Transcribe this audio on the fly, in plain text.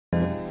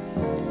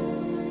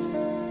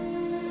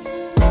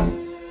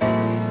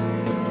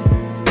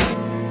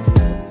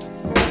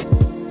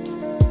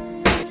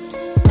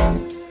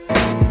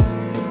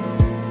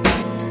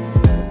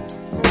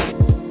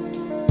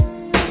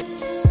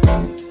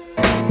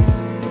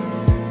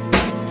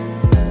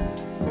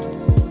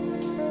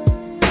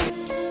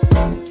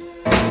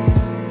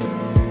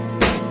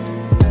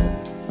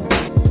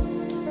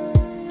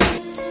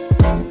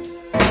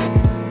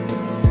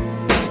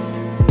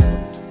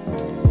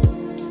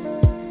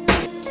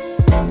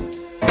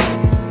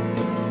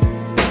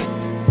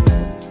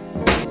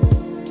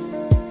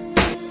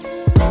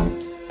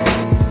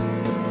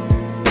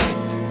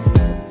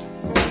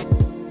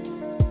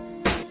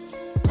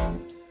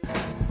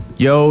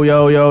Yo. He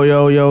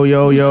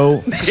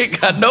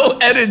got no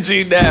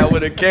energy now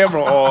with a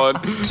camera on.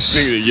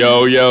 Nigga,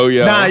 yo.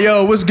 Nah,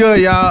 yo, what's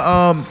good,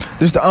 y'all?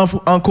 This is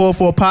the Uncalled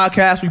for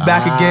podcast. We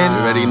back again. You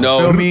already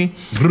know. Feel me?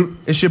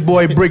 It's your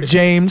boy Brick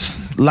James,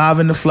 live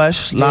in the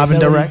flesh, live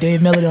and direct.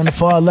 Dave Melody on the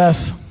far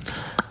left.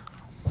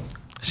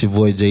 It's your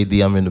boy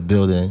JD. I'm in the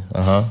building.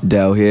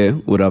 Del here.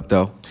 What up,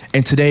 though?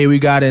 And today we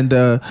got in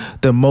the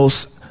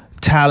most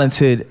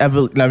talented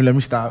ever. Let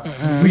me stop.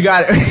 We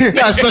got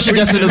a special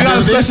guest in the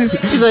building.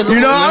 He's like,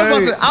 I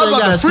was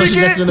about to freak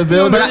it. In the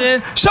building.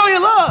 Show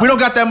your love. We don't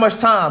got that much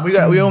time. We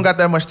don't got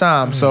that much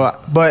time. So,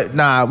 but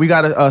nah, we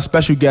got a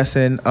special guest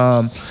in.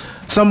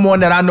 Someone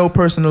that I know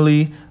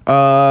personally.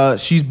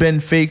 She's been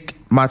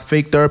my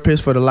fake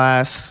therapist for the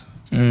last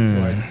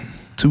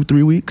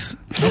 2-3 weeks.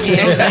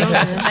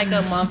 Yeah, like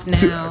a month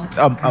now.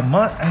 A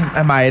month?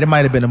 It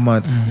might have been a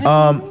month.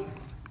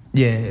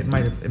 Yeah, it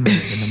might have been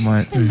a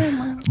month.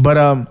 But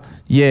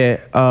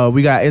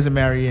we got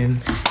Isamary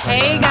in.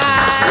 Hey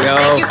guys,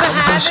 thank you for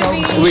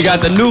having me. We got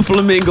the new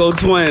Flamingo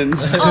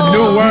twins. The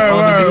new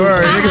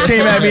word. Niggas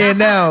came at me in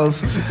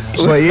nails.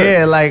 But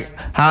yeah, like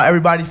how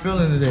everybody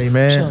feeling today,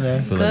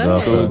 man?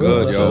 Feeling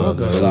good, yo.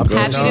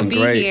 Happy to be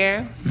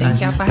here.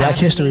 Thank y'all for having me. Black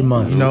History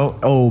Month. You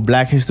know,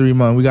 Black History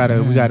Month. We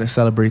gotta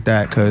celebrate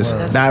that because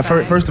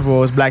first of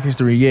all, it's Black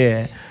History.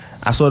 Yeah,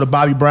 I saw the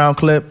Bobby Brown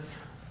clip.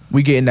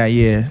 We getting that,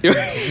 yeah.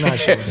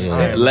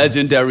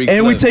 Legendary.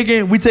 And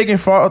clip. we taking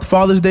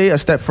Father's Day a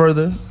step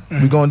further.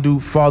 We gonna do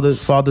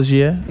Father's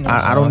Year.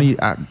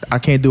 I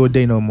can't do a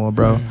day no more,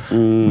 bro.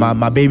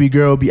 My baby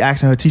girl be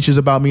asking her teachers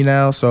about me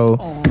now, so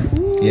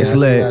it's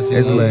lit.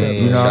 It's lit.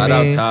 You know what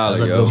I mean? Shout out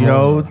Tyler, yo. You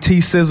know,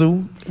 T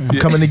Sizzle. I'm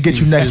coming to get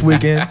you next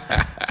weekend.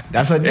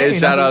 That's her name. And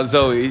shout out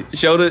Zoe.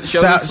 Shout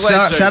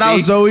out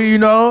Zoe, you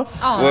know.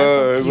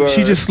 Word.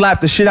 She just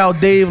slapped the shit out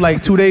Dave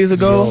like 2 days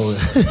ago.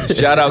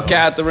 Shout out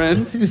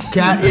Catherine.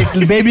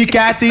 Baby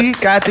Kathy. You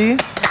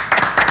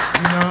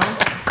know.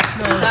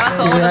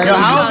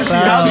 How old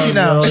is she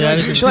now?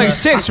 She's like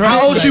 6, right?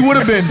 How old she would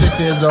have been? 6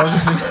 years old.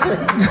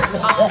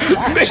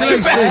 She's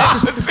like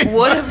 6.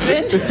 Would have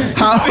been.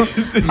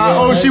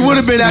 How old she would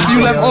have been after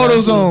you left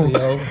AutoZone?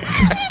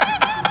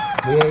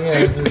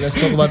 Yeah. Let's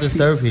talk about this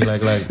therapy.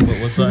 Like,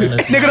 what's something?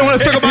 Nigga don't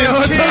want to talk about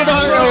his kids.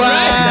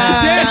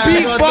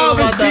 Deadbeat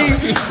father speak.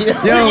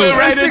 Yo, we went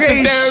right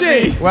into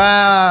therapy.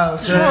 Wow.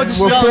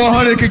 What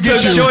 400 could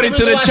get you? Shorty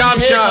to the chop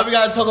shop. We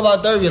gotta talk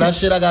about therapy. That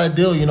shit I gotta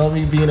do. You know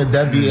me being a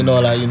deadbeat and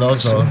all that. You know,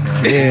 so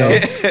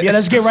yeah. Yeah,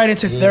 let's get right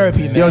into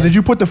therapy, man. Yo, did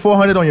you put the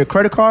 400 on your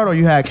credit card or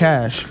you had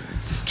cash?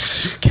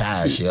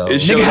 Cash, yo.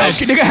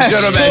 Nigga had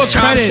store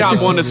credit.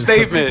 Shop on the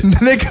statement.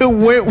 Nigga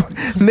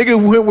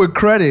went with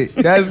credit.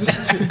 That's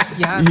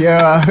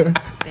yeah.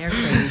 They're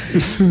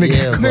crazy.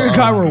 Nigga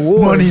got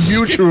rewards. Money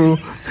Mutual.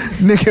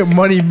 Nigga,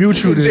 Money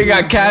Mutual. They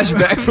got cash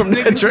back from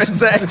their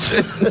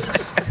transaction.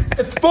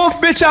 Both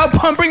bitch out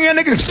pumping your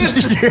niggas.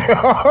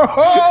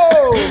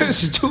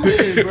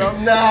 Stupid, bro.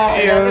 No.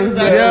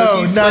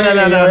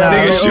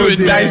 Nigga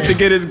shooting dice to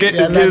get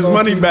his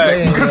money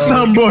back.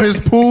 Some boy his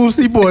pools.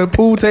 He bought a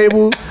pool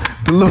table,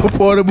 the little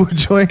portable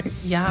joint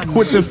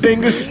with the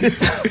fingers.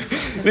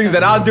 Nigga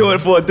said, I'll do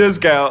it for a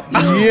discount.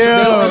 Yeah.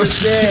 They don't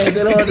understand.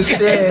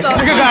 Nigga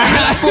got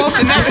half off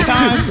the next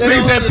time.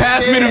 Nigga said,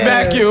 pass me the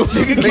vacuum.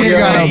 Nigga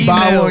got a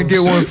buy one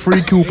get one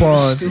free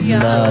coupon.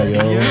 Nah,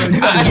 yo.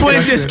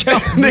 Twin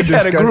discount. Nigga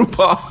had a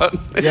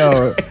Groupon.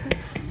 Yo.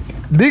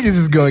 Niggas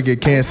is gonna get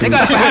canceled. We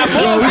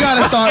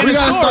gotta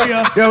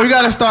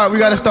start. We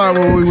gotta start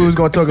what we was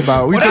gonna talk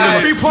about. We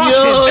talking about.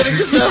 Yo,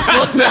 nigga said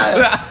fuck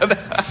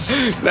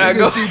that. Nah,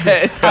 go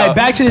ahead. All right,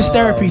 back to this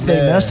therapy thing,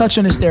 man. Let's touch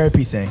on this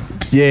therapy thing.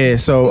 Yeah,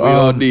 so We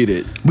all need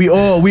it. We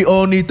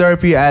all need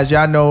therapy. As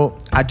y'all know,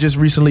 I just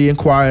recently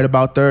inquired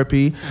about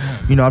therapy.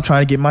 You know, I'm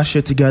trying to get my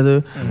shit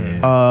together.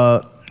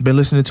 Been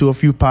listening to a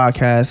few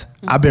podcasts.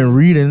 I've been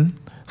reading.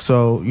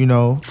 So, you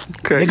know.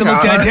 Nigga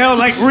look that down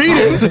like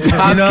reading.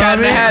 How's Cat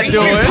in the Hat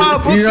doing?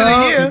 Books in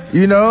a year.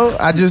 You know,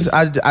 I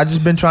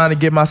just been trying to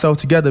get myself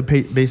together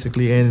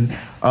basically. And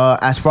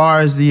as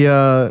far as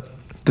the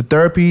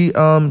therapy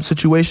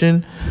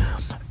situation,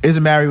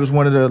 Isamary was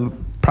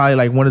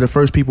probably one of the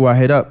first people I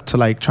hit up to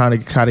like trying to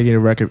kind of get a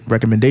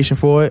recommendation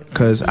for it,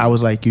 because I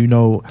was like, you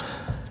know,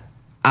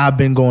 I've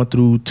been going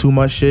through too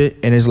much shit,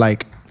 and it's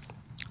like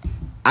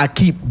I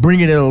keep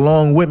bringing it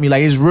along with me.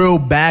 Like, it's real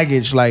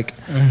baggage, like,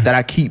 that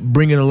I keep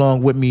bringing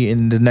along with me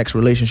in the next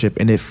relationship,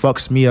 and it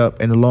fucks me up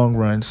in the long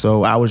run.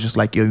 So I was just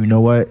like, yo, you know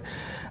what?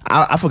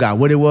 I forgot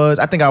what it was.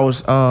 I think I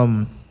was,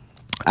 I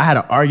had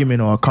an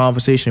argument or a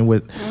conversation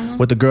with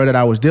the girl that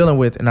I was dealing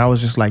with, and I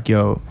was just like,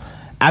 yo,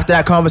 after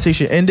that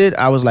conversation ended,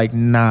 I was like,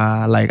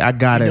 nah, like, I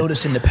got it.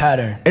 Noticing the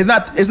pattern. It's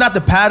not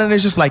the pattern.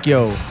 It's just like,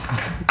 yo,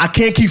 I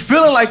can't keep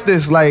feeling like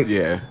this. Like,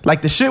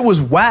 like the shit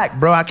was whack,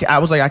 bro. I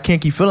was like, I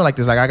can't keep feeling like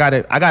this. Like,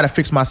 I gotta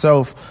fix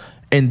myself.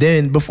 And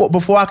then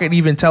before I could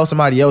even tell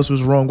somebody else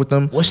was wrong with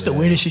them. What's the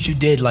weirdest shit you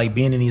did, like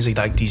being in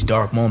these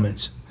dark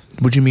moments?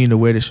 What you mean the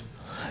weirdest?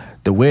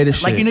 The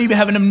weirdest Like, shit. you know, you been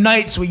having them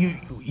nights where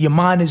your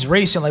mind is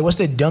racing. Like, what's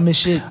the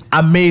dumbest shit?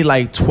 I made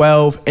like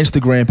 12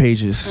 Instagram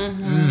pages.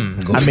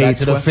 Going back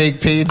to the fake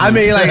pages. I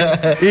mean, like,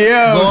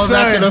 going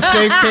back to the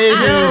fake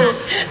pages.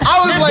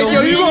 I was like,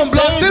 yo, you gonna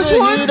block this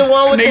one? The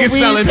one with Niggas the weed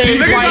selling page tea.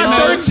 right Niggas now.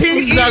 got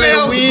 13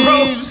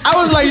 emails, bro. I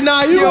was like,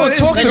 nah, you gonna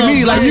talk to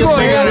me. Like, you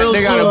gonna hear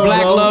They got a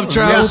Black Love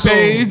Travel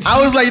page. I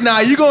was like, nah,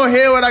 you gonna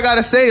hear what I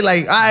gotta say.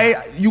 Like,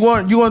 you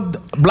want to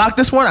block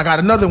this one? I got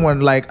another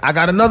one. Like, I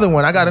got another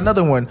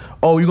one.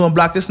 Oh, you gonna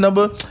block this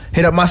number?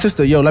 Hit up my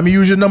sister. Yo, let me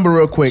use your number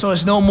real quick. So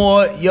it's no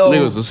more, yo.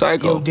 Niggas a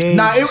psycho. Yo, Dave.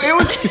 Nah, it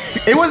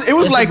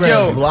was like,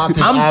 yo, blocked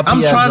his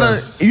I'm IP trying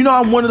address. to,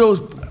 I'm one of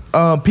those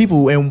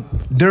people, and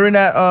during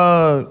that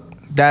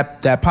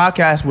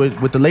podcast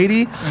with the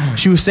lady,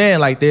 she was saying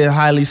like they're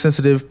highly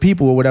sensitive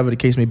people or whatever the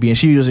case may be, and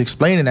she was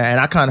explaining that, and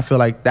I kind of feel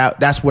like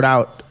that's what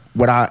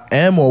I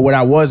am or what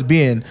I was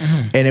being,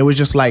 and it was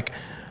just like,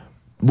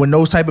 when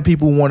those type of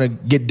people want to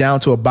get down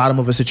to a bottom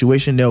of a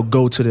situation, they'll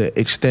go to the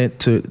extent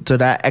to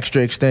that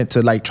extra extent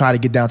to like try to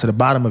get down to the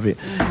bottom of it.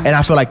 And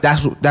I feel like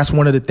that's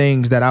one of the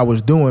things that I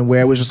was doing,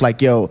 where it was just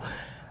like, yo,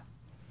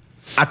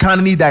 I kind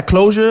of need that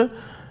closure,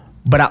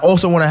 but I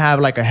also want to have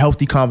like a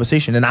healthy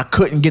conversation, and I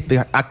couldn't get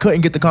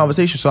the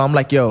conversation. So I'm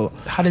like, yo,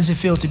 How does it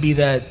feel to be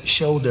that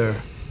shoulder,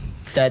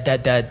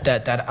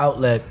 that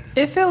outlet?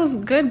 It feels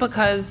good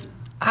because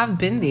I've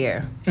been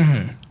there.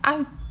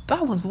 I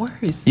was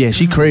worse. yeah,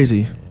 she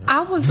crazy.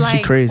 I was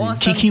like crazy. on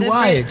some Kiki different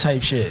Wyatt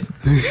type shit.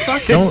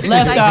 Don't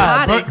Left eye.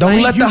 psychotic.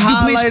 Don't Like, let you the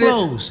bleach highlighted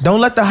clothes. don't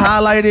let the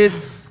highlighted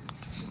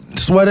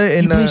sweater You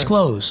and bleach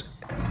clothes.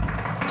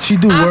 she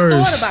do I've worse.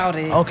 thought about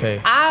it. Okay.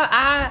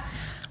 I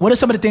What are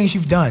some of the things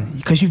you've done?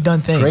 Because you've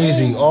done things.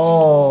 Crazy.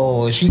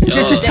 Oh, she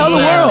Just tell the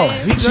Damn world.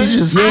 it. She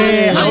just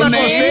Yeah, I'm not gonna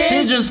say-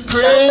 She just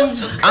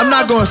cringed. I'm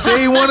not gonna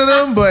say one of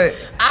them, but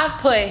I've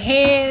put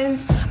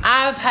hands.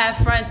 I've had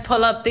friends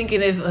pull up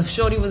thinking if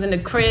Shorty was in the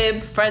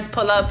crib. Friends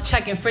pull up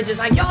checking fridges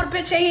like, yo, the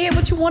bitch ain't here.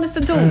 What you want us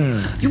to do?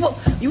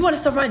 You want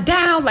us to run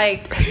down?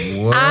 Like,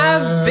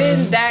 I've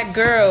been that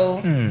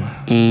girl.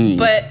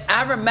 But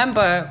I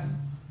remember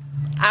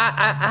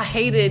I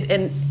hated,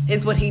 and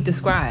it's what he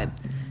described.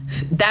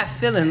 That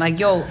feeling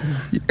like, yo,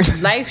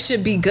 life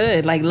should be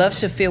good. Like, love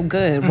should feel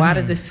good. Why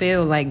does it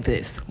feel like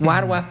this? Why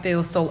do I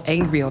feel so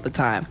angry all the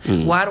time?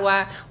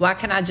 Why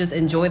can't I just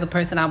enjoy the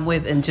person I'm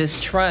with and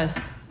just trust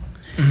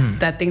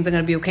that things are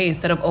gonna be okay,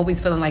 instead of always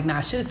feeling like,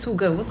 nah, shit is too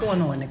good. What's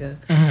going on, nigga?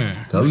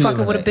 You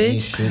fucking with a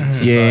bitch?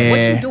 yeah.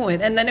 What you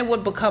doing? And then it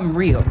would become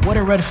real. What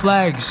are red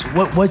flags?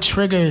 What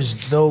triggers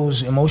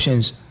those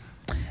emotions?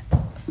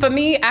 For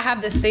me, I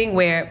have this thing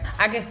where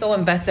I get so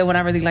invested when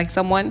I really like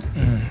someone.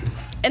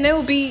 And it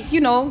will be,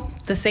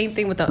 the same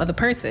thing with the other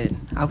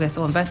person. I'll get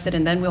so invested,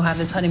 and then we'll have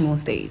this honeymoon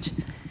stage.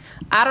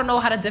 I don't know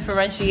how to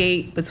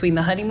differentiate between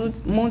the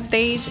honeymoon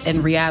stage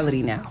and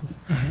reality now.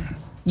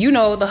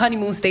 The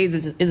honeymoon stage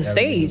is a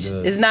stage.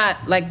 It's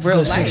not like real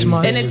Good 6 life.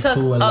 months. And it took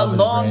Cool and a loving,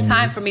 long Brandy.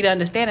 time for me to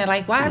understand it.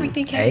 Like, why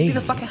everything can't just be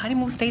the fucking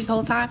honeymoon stage the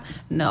whole time?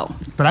 No.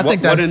 But I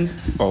think that's.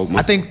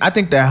 I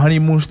think that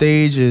honeymoon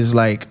stage is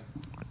like,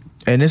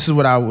 and this is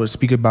what I was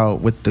speaking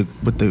about with the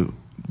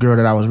girl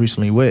that I was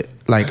recently with.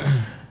 Like,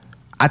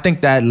 I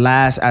think that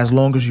lasts as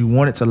long as you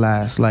want it to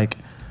last. Like,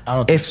 I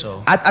don't think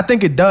so. I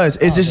think it does.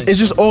 It's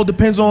just all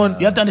depends on.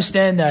 You have to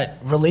understand that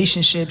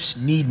relationships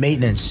need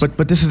maintenance.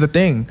 But this is the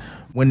thing.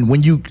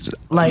 When you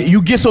Like-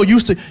 you get so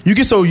used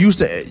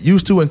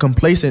to and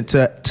complacent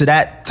to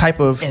that type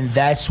of, and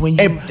that's when you.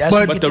 and- That's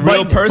when you but get the the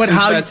real maintenance. person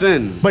how sets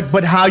in.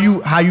 But how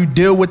you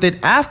deal with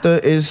it after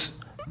is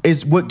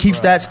what keeps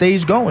that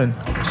stage going.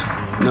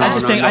 I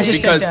just think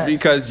that-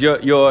 because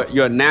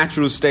your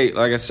natural state,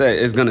 like I said,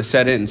 is gonna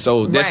set in.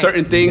 So there's Right.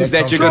 certain things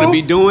Get that you're gonna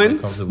be doing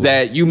comfortable.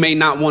 that you may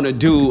not want to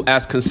do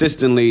as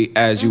consistently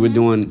as you were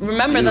doing.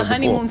 Remember the before.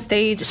 honeymoon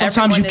stage.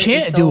 Sometimes you everyone is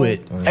can't so- do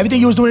it. Everything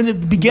you was doing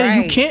in the beginning,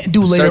 you Right. can't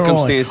do later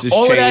Circumstances on.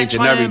 All of that change and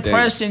trying to everything.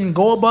 impress and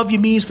go above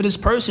your means for this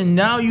person.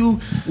 Now The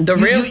you're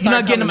real not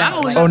start getting them coming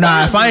out, hours. Oh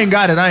nah, if I ain't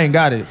got it, I ain't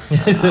got it.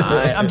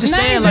 I'm just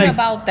Not saying, even like,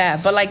 about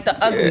that, but like the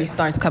ugly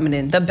starts coming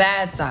in, the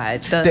bad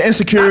side, The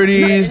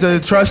insecurities, the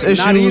trust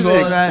issues, Not even.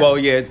 all that. Well,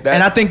 yeah, that-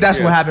 and I think that's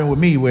yeah. what happened with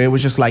me, where it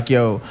was just like,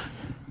 yo,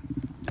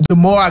 the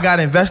more I got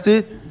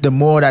invested, the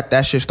more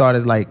that shit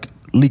started like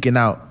leaking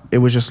out. It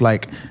was just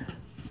like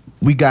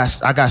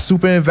I got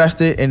super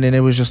invested, and then it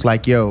was just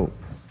like, yo,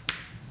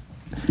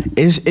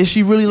 is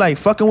she really like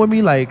fucking with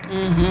me? Like,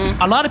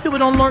 a lot of people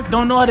don't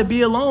know how to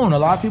be alone. A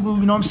lot of people,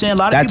 you know what I'm saying? A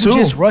lot of That people too.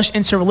 just rush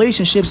into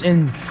relationships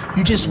and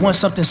you just want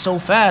something so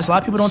fast. A lot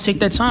of people don't take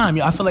their time.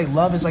 I feel like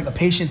love is like a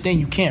patient thing.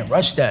 You can't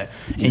rush that.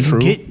 And True.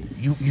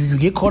 you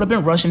get caught up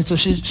in rushing into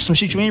some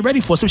shit you ain't ready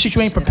for, some shit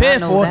you ain't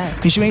prepared know for, that.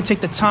 because you ain't take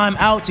the time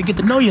out to get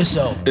to know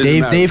yourself.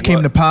 Dave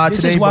came to pod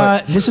This today, is why-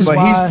 but this is but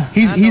why-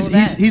 he's I know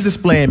that. he's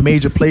displaying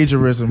major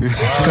plagiarism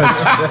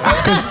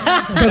because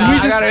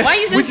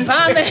Why you just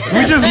bombing?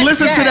 we just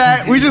listened to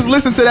that. We just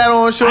listened to that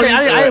on Shorty.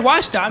 I ain't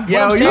watched that. Yo,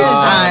 What I'm you,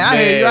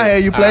 saying is, I hear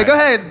you play. Go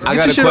ahead. I Get got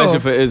your a shit question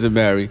on. for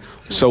Isamary.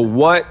 So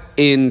what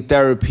in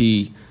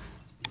therapy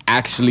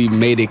actually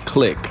made it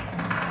click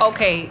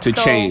Okay, to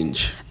so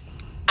change?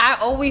 I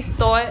always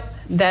thought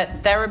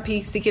that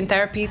seeking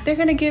therapy, they're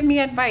gonna give me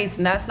advice,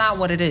 and that's not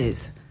what it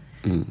is.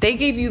 They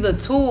give you the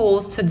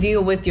tools to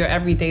deal with your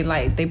everyday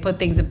life. They put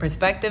things in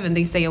perspective and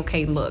they say,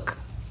 okay, look,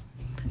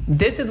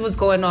 this is what's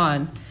going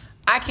on.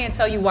 I can't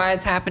tell you why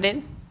it's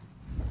happening.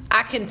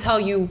 I can tell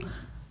you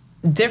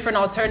different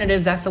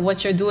alternatives as to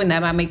what you're doing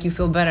that might make you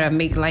feel better and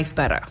make life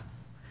better.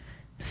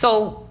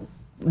 So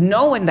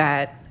knowing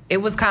that, it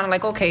was kind of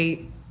like,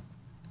 okay,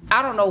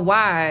 I don't know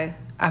why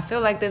I feel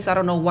like this. I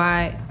don't know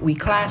why we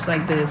clash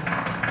like this.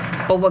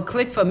 But what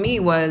clicked for me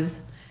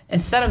was,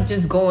 instead of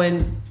just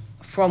going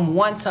from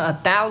 1 to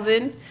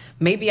 1,000,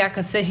 maybe I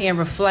could sit here and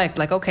reflect,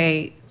 like,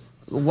 okay,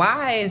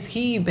 why is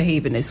he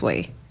behaving this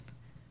way?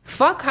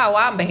 Fuck how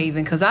I'm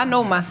behaving, because I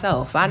know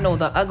myself. I know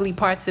the ugly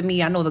parts of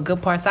me. I know the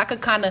good parts. I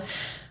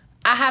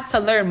have to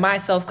learn my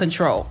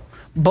self-control.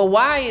 But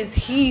why is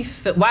he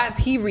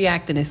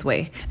reacting this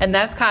way? And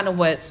that's kind of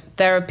what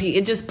therapy,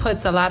 it just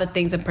puts a lot of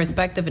things in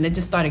perspective, and it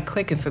just started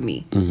clicking for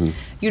me.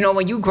 You know,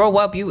 when you grow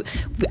up,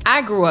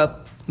 I grew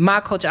up,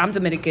 my culture, I'm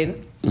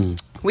Dominican.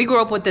 We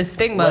grew up with this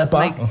stigma,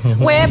 like,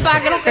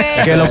 huepa, que lo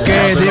que? Que lo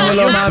que?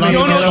 Dímelo, mami.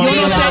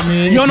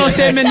 Yo no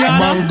sé mañana.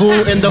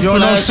 Mangú in the Yo no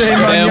flesh. sé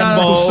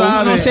mañana, tú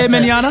sabes. No sé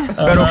mañana.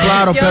 Pero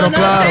claro, pero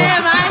claro.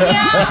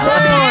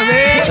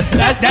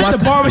 That's the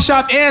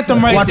barbershop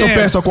anthem right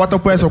there. 4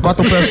 pesos.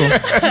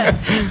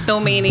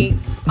 Domini.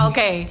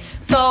 Okay,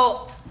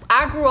 so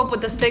I grew up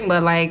with the stigma,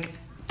 like,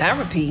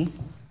 therapy?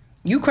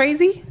 You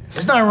crazy?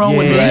 There's nothing wrong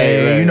with me.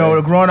 Right. You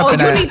know, growing up in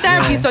that. Oh, you need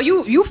therapy, so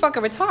you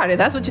fucking retarded.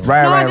 That's what you.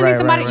 Right, no, right, I just need right,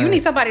 somebody. right. You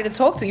need somebody to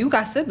talk to. You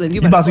got siblings.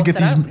 You about to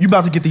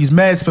get these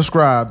meds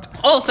prescribed.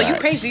 Oh, so you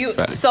crazy?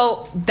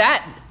 So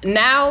that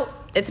now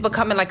it's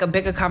becoming like a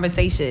bigger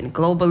conversation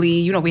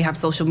globally. You know, we have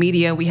social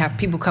media. We have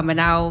people coming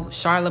out,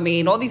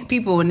 Charlemagne, all these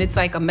people, and it's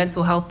like a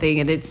mental health thing,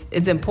 and it's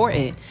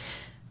important.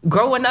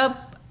 Growing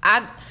up,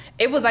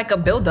 it was like a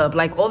buildup,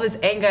 like all this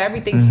anger,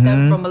 everything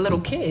stemmed from a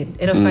little kid.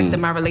 It affected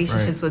my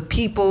relationships with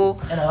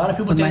people, and a lot of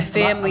people with think, my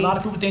family. A lot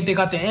of people think they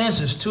got the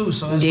answers too.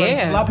 So it's like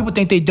a lot of people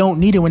think they don't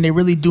need it when they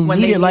really do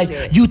need it.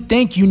 Like you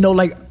think you know,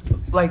 like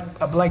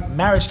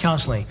marriage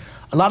counseling.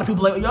 A lot of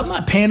people like, I'm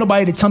not paying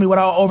nobody to tell me what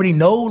I already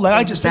know. Like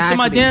I just fix it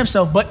my damn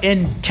self. But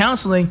in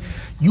counseling,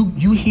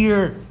 you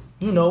hear,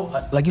 you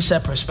know, like you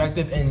said,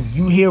 perspective, and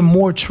you hear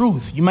more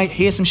truth. You might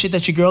hear some shit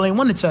that your girl ain't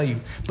want to tell you,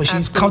 but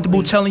she's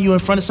comfortable telling you in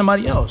front of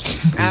somebody else.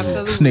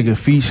 Absolutely. This nigga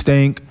feet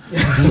stink.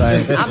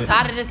 Like, I'm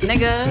tired of this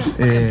nigga.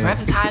 Fucking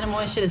breath is high in the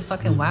morning. Shit is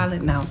fucking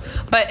wild now.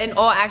 But in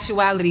all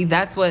actuality,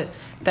 that's what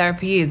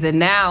therapy is. And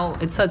now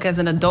it took as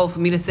an adult for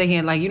me to sit here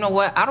and like, you know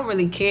what? I don't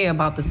really care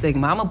about the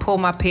stigma. I'm gonna pull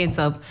my pants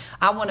up.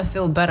 I want to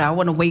feel better. I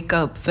want to wake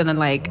up feeling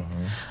like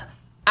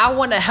I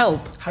want to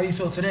help. How do you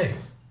feel today?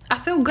 I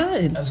feel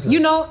good. That's good. You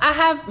know, I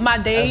have my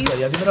days. That's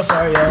good. Yeah, give it a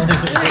fire, yo.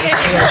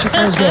 Yeah, she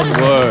feels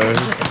good. Word.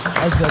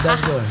 That's good.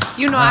 That's good.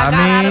 You know, I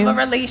got out of a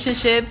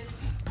relationship.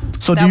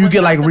 So do you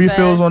get like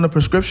refills on the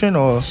prescription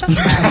or?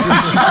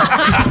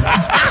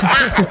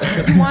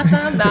 You want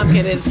some? No, I'm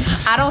kidding.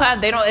 I don't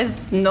have.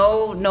 It's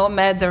no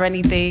meds or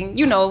anything.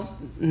 You know,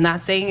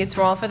 not saying it's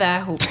wrong for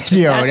that.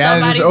 Yo,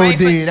 that is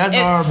OD. That's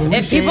horrible.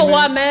 If people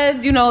want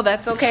meds, you know,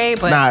 that's okay.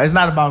 But nah, it's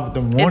not about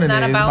them wanting it. It's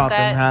not about them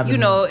that. having You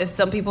know, it. if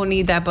some people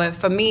need that, but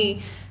for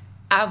me,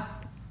 I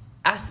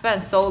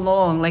spent so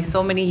long, like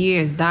so many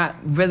years, not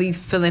really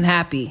feeling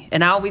happy,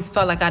 and I always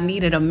felt like I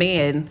needed a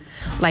man,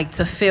 like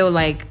to feel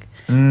like.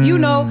 You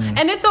know,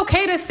 and it's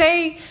okay to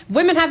say,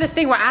 women have this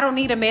thing where I don't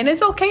need a man.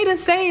 It's okay to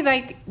say,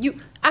 like,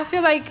 I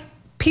feel like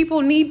people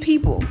need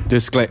people.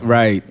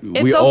 Right.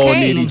 It's we okay. all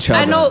need each other.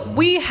 I know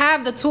we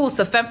have the tools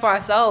to fend for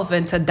ourselves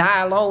and to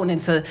die alone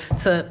and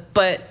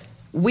but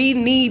we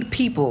need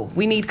people.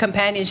 We need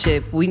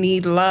companionship. We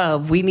need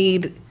love. We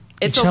need.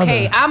 It's Each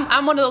okay. other.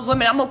 I'm one of those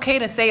women. I'm okay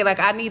to say,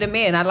 like, I need a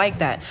man. I like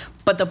that.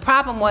 But the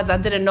problem was I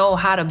didn't know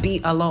how to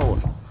be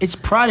alone. It's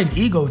pride and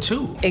ego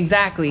too.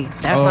 Exactly.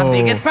 That's my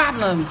biggest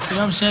problems. You know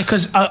what I'm saying?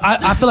 Because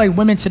I feel like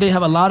women today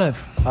have a lot of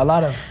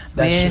that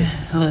Man,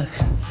 shit. look.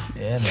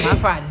 Yeah, man. My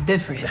pride is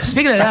different.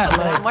 Speaking of that,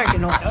 like, I'm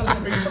working on I was it. gonna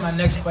bring you to my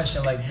next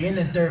question. Like being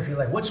in therapy,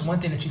 like what's one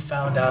thing that you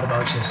found out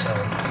about yourself?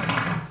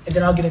 And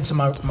then I'll get into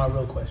my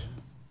real question.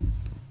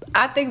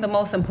 I think the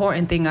most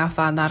important thing I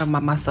found out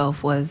about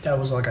myself was That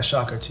was like a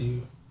shocker to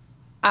you.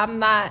 I'm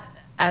not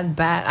as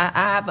bad.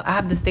 I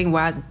have this thing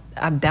where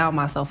I doubt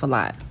myself a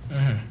lot.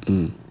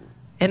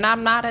 And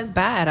I'm not as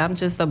bad. I'm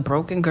just a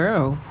broken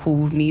girl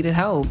who needed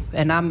help.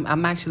 And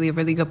I'm actually a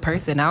really good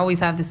person. I always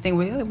have this thing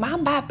where, am I a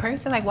bad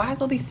person? Like, why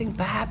is all these things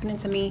bad happening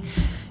to me?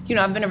 You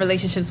know, I've been in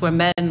relationships where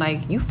men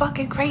like, you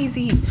fucking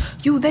crazy.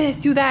 You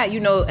this, you that, you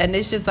know. And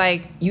it's just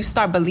like, you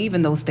start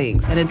believing those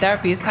things. And in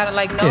therapy, it's kind of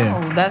like,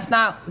 no, that's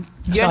not,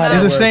 you're not.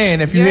 There's a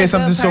saying, if you You're hear a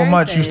something good so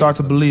much, you person. start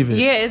to believe it.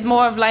 Yeah, it's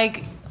more of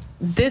like,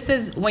 this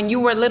is when you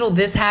were little,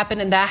 this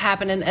happened and that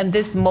happened and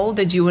this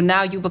molded you and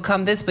now you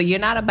become this, but you're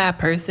not a bad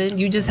person.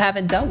 You just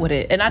haven't dealt with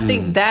it. And I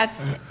think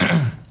that's,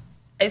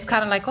 it's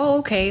kind of like, oh,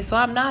 okay, so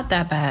I'm not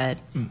that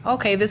bad.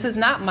 Okay, this is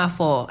not my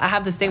fault. I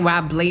have this thing where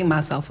I blame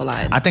myself a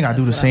lot. I think I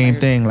do the same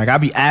thing. Like I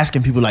be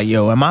asking people like,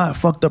 yo, am I a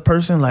fucked up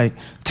person? Like,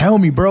 tell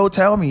me, bro,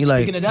 tell me.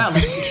 Like, speaking of that,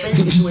 like the trait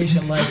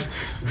situation, like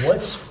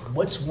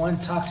what's one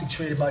toxic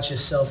trait about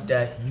yourself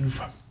that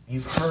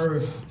you've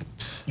heard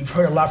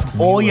a lot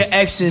from all your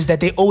exes that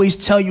they always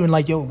tell you and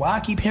like, yo, why I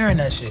keep hearing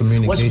that shit?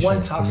 What's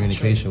one toxic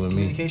communication trait? with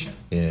Communication?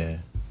 me. Yeah.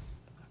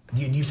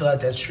 Do you feel like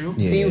that's true?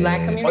 Yeah. Do you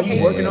lack Are communication?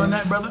 you working on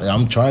that, brother?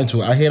 I'm trying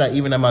to. I hear that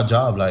even at my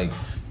job, like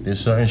there's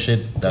certain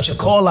shit that's Your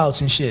call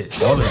outs and shit.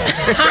 all of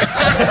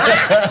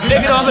that.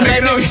 Nigga don't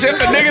Nigga don't shit,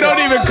 but nigga don't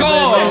even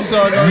call.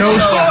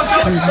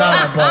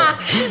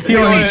 he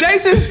on his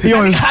Jason? he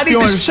on his, I need he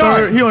on this his chart.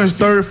 third, he on his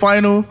third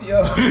final.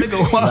 Yo,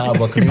 nigga, wow. Nah,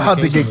 but He about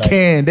to get communication, like,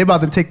 canned. They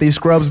about to take their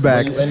scrubs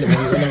back. when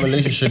you're in a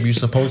relationship, you're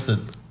supposed to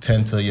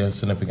tend to your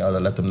significant other,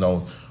 let them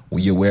know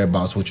your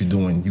whereabouts, what you're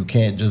doing. You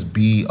can't just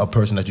be a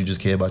person that you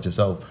just care about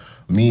yourself.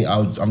 Me,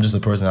 I'm just a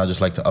person I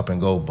just like to up and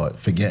go, but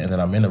forgetting that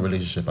I'm in a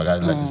relationship, I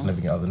gotta let the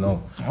significant other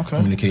know. Okay.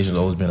 Communication's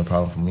always been a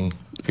problem for me.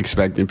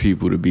 Expecting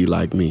people to be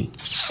like me.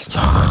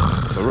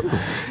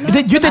 You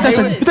think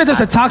that's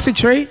a toxic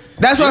trait?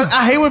 That's why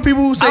I hate when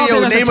people say, yo,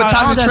 name a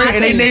toxic trait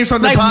and they name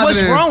something like,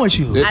 positive. what's wrong with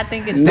you? I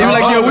think it's They be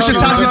like, yo, what's your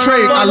toxic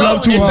trait? I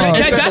love too hard.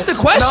 That's the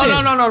question.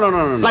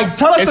 No. Like,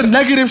 tell us the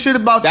negative shit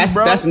about you,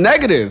 bro. That's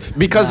negative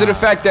because of the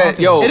fact that,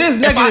 yo, It is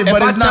negative,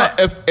 but it's not.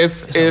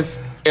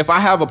 If I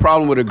have a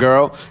problem with a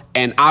girl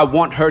and I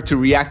want her to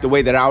react the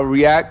way that I'll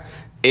react,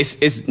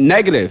 it's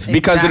negative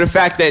because of the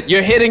fact that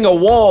you're hitting a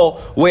wall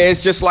where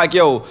it's just like,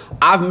 yo,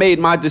 I've made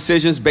my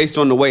decisions based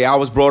on the way I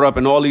was brought up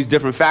and all these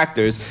different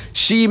factors.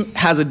 She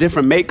has a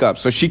different makeup,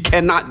 so she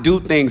cannot do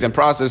things and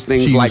process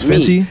things She like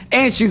use me. Fenty?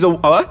 And she's a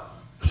what?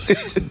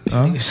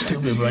 Nigga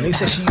stupid, bro. Nigga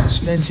said she was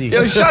Fenty.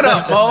 Yo, shut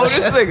up, Mo.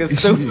 This nigga's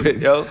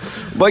stupid, yo.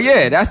 But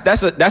yeah,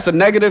 that's a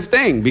negative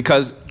thing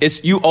because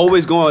it's you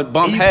always going to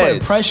bump You heads.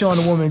 put pressure on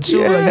the woman too.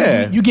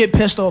 Yeah. Like, you get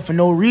pissed off for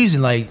no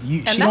reason. Like she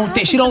that don't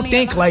happens she to don't me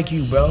think a lot. like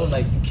you, bro.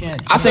 Like you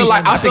can't. I feel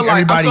like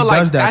everybody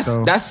does that,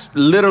 though. that's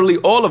literally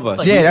all of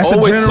us. Yeah, We that's a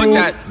always general. put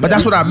that. But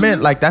that's what I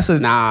meant. Like, that's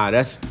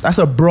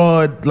a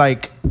broad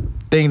like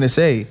thing to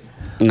say.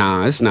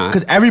 Nah, it's not.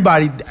 Because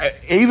everybody,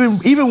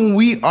 even when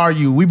we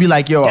argue, we be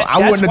like, yo, I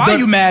That's wouldn't why have done.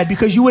 you mad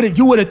because you would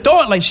have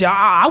thought like shit.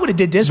 I would have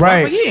did this,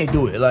 Right. but he ain't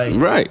do it. Like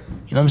Right.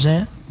 You know what I'm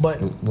saying?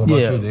 But What about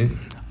yeah, you, Dave?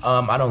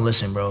 I don't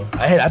listen, bro.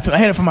 I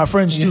had it from my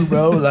friends too,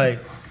 bro. Like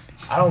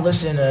I don't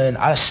listen, and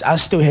I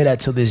still hear that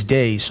till this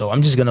day. So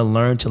I'm just gonna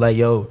learn to like,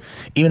 yo,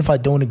 even if I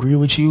don't agree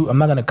with you, I'm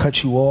not gonna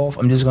cut you off.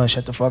 I'm just gonna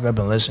shut the fuck up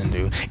and listen,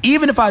 dude.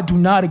 Even if I do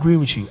not agree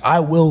with you, I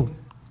will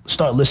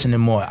start listening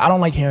more. I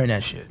don't like hearing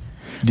that shit.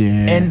 Yeah.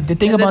 And the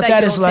thing Is about it that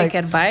you is don't like,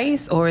 take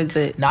advice or is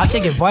it? I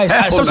take advice.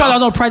 Sometimes I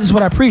don't practice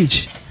what I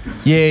preach.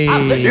 yeah.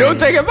 You don't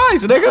take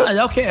advice,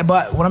 nigga. Okay,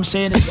 but what I'm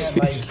saying is that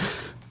like,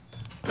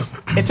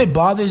 if it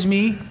bothers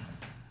me,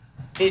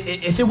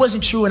 if it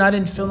wasn't true and I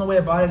didn't feel no way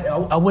about it,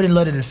 I wouldn't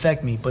let it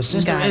affect me. But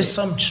since there is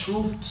some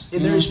truth,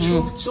 if there is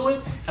truth to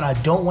it, and I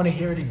don't want to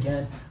hear it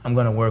again, I'm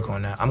gonna work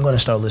on that. I'm gonna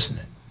start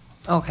listening.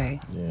 Okay.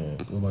 Yeah.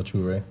 What about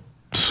you, Ray?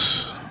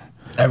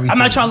 I'm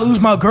not trying to lose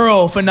my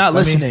girl for not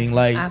listening.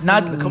 Like,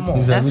 Absolutely. not come on.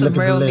 Exactly. That's We some look at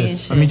the real list. being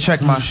shit. Let me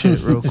check my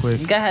shit real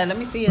quick. Go ahead. Let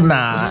me see it.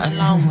 Nah. It's a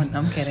long one.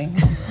 I'm kidding.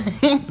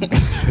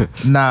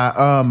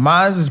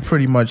 Mine is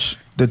pretty much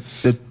the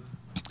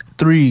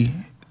three,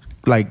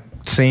 like,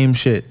 same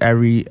shit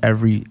every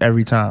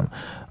time.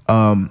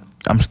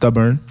 I'm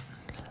stubborn.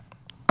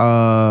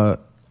 I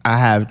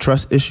have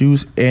trust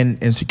issues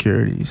and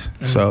insecurities.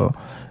 So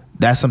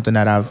that's something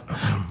that I've,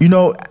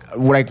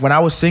 like when I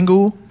was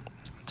single.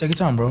 Take your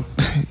time, bro.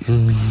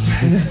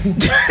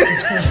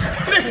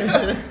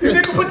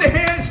 Nigga put the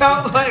hands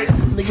out like.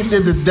 Nigga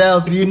did the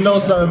Dell, so you know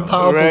something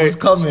powerful was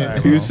coming.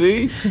 You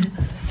see?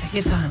 Take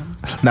your time.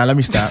 Nah, let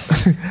me stop.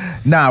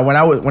 Nah, when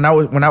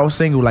I was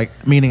single,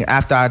 like meaning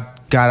after I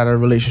got out of a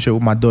relationship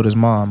with my daughter's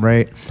mom,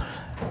 right?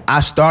 I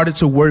started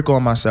to work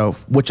on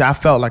myself, which I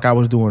felt like I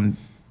was doing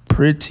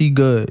pretty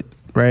good,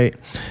 right?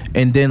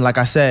 And then, like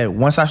I said,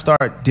 once I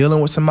start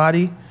dealing with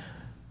somebody,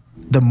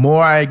 the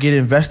more I get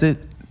invested,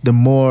 the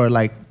more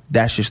like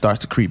that shit starts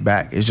to creep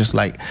back. It's just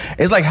like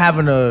it's like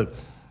having a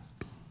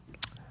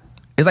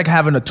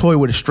toy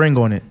with a string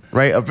on it,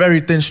 right? A very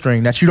thin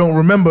string that you don't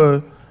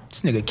remember.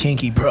 This nigga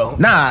kinky, bro.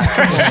 Nah,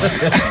 come on.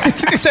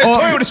 He said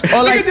toy with a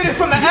string. like- Nigga did it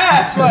from the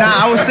ass. Like,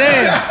 Nah, I was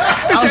saying.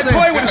 he said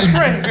toy with a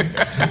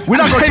string. We're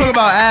not gonna talk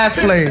about ass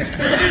play.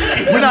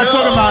 We're not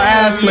talking about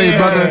ass play,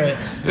 brother.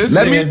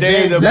 Let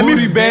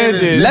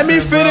me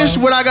finish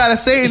what I gotta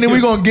say, and then we're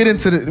gonna get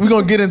into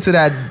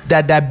that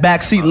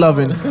backseat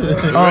loving.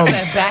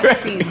 That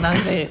backseat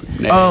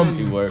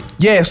loving.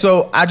 Yeah,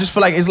 so I just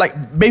feel like it's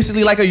like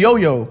basically like a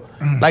yo-yo.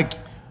 Like,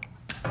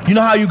 you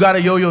know how you got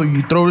a yo-yo,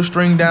 you throw the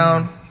string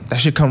down, that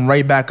shit come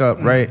right back up,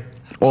 right?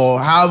 Or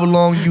however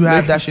long you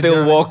have that shit Still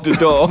down. walk the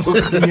dog.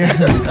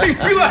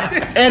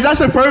 And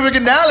that's a perfect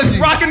analogy.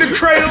 Rocking the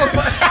cradle.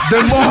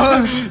 The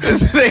more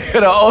This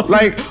nigga,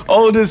 the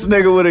oldest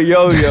nigga with a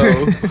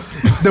yo-yo.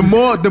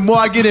 the more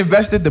I get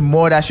invested, the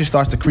more that shit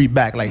starts to creep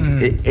back. Like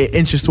it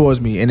inches towards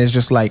me, and it's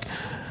just like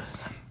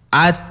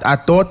I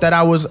thought that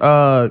I was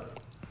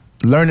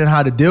learning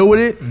how to deal with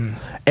it,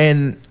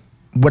 and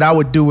what I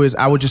would do is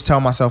I would just tell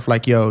myself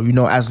like, yo, you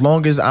know, as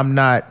long as I'm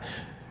not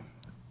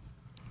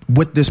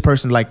with this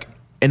person, like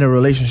in a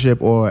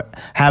relationship or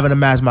having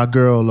them as my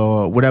girl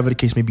or whatever the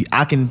case may be,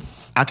 I can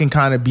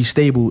kind of be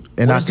stable.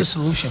 And what's the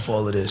solution for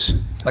all of this?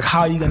 Like,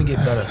 how are you gonna get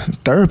better?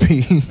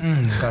 Therapy.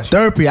 Gotcha.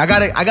 Therapy. I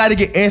gotta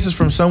get answers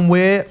from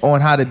somewhere on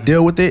how to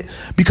deal with it,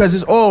 because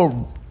it's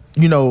all,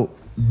 you know,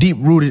 deep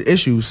rooted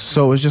issues.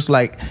 So it's just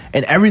like,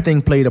 and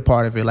everything played a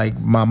part of it. Like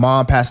my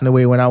mom passing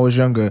away when I was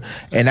younger,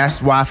 and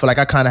that's why I feel like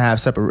I kind of have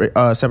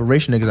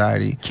separation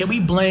anxiety. Can we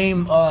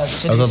blame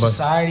today's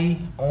society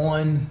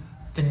on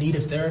the need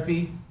of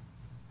therapy?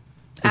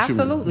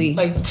 Absolutely.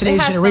 Like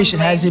today's generation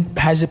has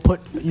it put,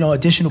 you know,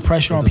 additional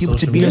pressure on people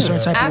to be a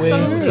certain type of way?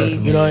 Absolutely.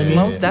 You know what I mean?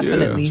 Most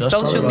definitely. Yeah.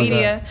 Social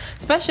media,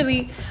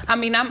 especially. I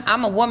mean,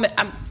 I'm a woman.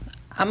 I'm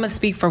gonna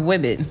speak for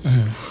women.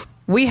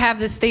 We have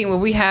this thing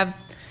where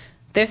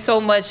there's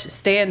so much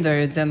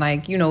standards and,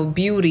 like, you know,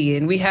 beauty,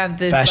 and we have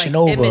this Fashion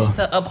like over. image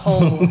to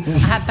uphold. I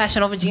have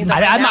Fashion Over jeans.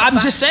 I'm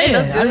just saying.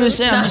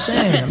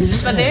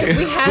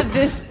 We have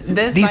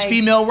this These like,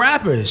 female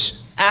rappers.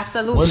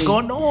 Absolutely. What's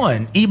going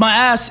on? Eat my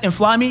ass and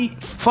fly me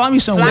somewhere.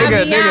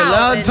 Fly me Nigga, out,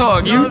 loud and-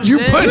 talk. You put You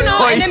it know,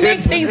 on and it your-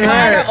 makes things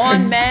harder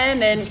on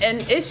men,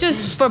 and it's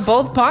just for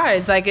both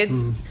parts. Like, it's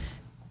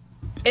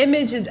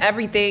image is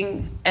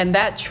everything, and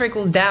that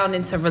trickles down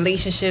into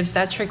relationships.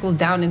 That trickles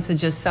down into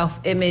just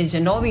self-image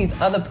and all these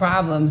other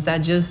problems that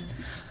just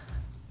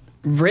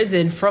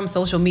risen from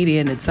social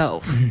media in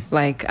itself.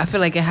 Like, I feel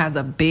like it has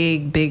a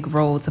big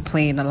role to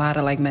play in a lot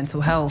of like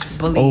mental health,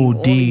 bullying,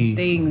 all these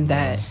things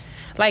that.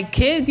 Like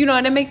kids, you know,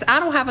 and it makes, I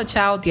don't have a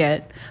child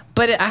yet,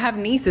 but I have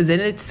nieces,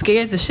 and it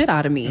scares the shit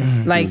out of me.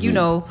 Like, you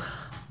know,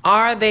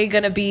 are they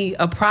gonna be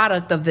a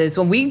product of this?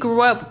 When we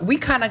grew up, we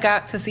kind of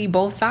got to see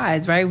both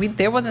sides, right?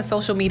 There wasn't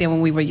social media when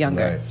we were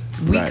younger.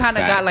 Right. We kind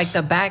of got like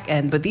the back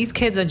end, but these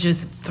kids are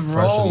just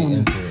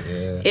thrown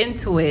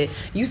into it.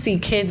 You see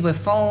kids with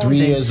phones. 3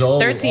 years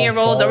old,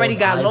 13-year-olds already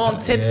got iPad,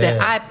 long tips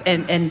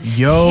and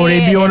Yo,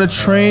 they be on the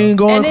train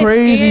going and it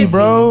crazy, scares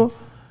bro. me.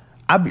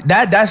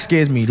 That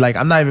scares me. Like,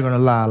 I'm not even gonna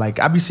lie. Like,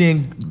 I be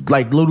seeing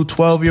like little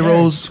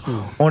 12-year-olds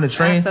on the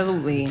train,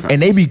 Absolutely.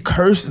 and they be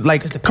cursing.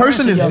 Like,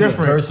 cursing is different.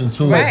 Person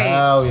too. Right.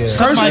 Hell yeah.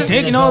 Suck my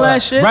dick and all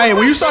that shit. Right,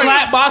 when you start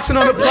slap boxing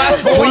on the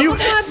platform. when you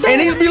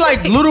and these be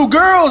like little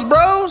girls,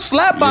 bro,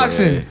 slap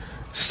boxing.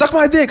 Suck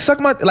my dick,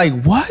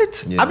 like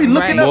what? I be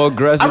looking Right. up. More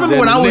aggressive I remember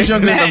when than I was niggas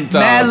younger. sometimes.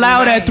 Mad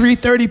loud at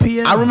 3:30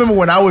 p.m. I remember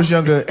when I was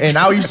younger, and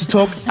I used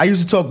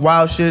to talk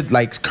wild shit,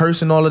 like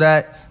cursing, all of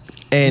that.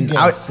 And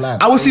I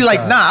would see like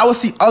I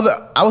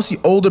would see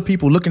older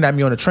people looking at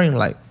me on the train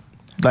like,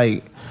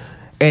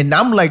 and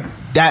I'm like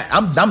that.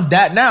 I'm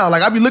that now.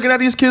 Like, I be looking at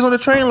these kids on the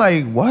train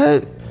like,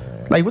 what?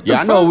 Like, what the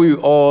fuck? I know we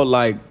all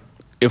like,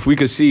 if we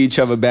could see each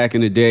other back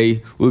in the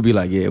day, we'd be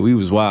like, yeah, we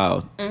was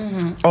wild.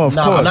 Oh, of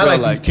Nah, course. but not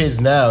like like- these kids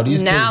now.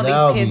 These These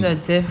kids are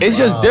different. It's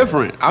just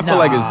different. I feel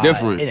like it's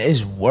different. It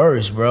is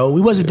worse, bro.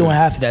 We wasn't doing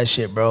half of that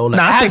shit, bro. Like,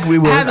 I think we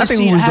was. I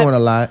think we was doing a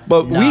lot.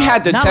 But we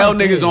had to not tell like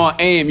niggas this. on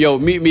AIM, yo,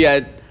 meet me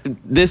at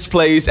this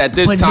place at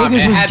this But time. niggas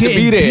And was had to getting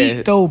be there.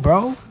 beat though,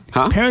 bro.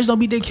 Huh? Parents don't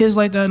beat their kids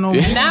like that no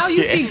more. Now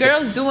you see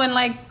girls doing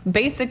like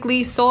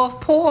basically soft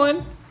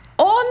porn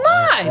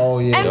online. Oh,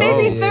 yeah. And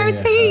they be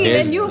 13 yeah.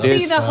 and you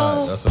There's- see the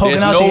whole Poking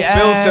There's out no their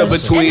filter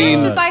ass. between And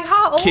it's just like,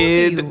 how old are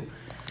kid, you?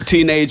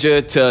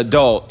 teenager to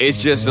adult. It's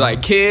just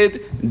like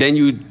kid, then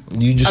you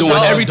just doing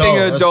adult, everything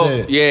that's adult.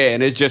 it. Yeah,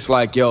 and it's just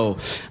like, yo,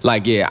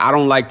 like, yeah, I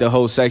don't like the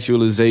whole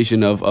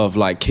sexualization of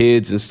like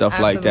kids and stuff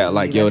like that. Absolutely.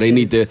 Like, yo, That they shit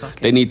need is to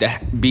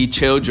fucking- be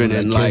children Let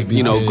and kids like, be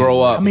you know, kids.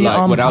 grow up How many, like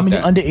how without many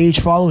that. underage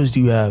followers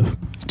do you have?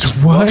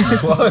 What?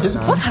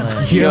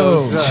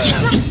 Yo,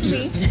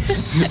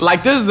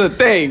 Like, this is a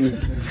thing.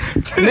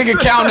 Nigga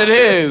counted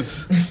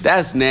his.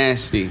 That's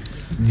nasty.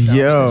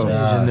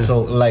 yo.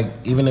 So, like,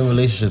 even in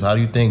relationships, how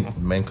do you think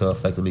men could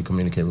effectively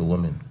communicate with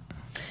women?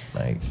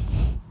 Like,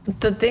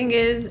 The thing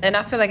is, and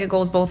I feel like it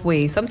goes both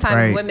ways.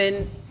 Sometimes Right.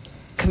 women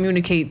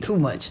communicate too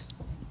much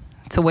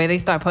to where they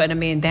start putting a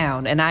man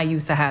down. And I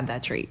used to have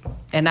that trait.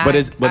 And But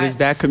is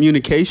that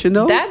communication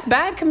though? That's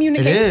bad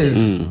communication. It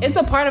is. It's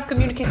a part of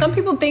communication. Some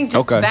people think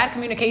just Okay. bad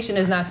communication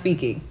is not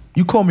speaking.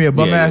 You call me a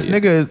bum Yeah, ass yeah.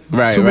 nigga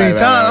Right, too many right,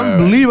 times. right, I'm right.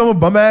 believe I'm a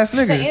bum ass To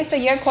nigga. answer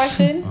your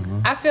question,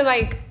 I feel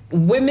like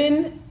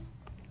women,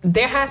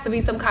 there has to be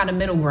some kind of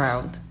middle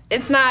ground.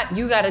 It's not,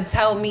 you gotta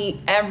tell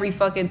me every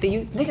fucking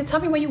thing. Nigga, tell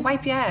me when you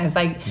wipe your ass.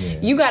 Like,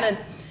 you gotta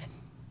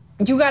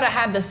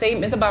have the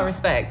same, it's about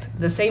respect.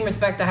 The same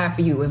respect I have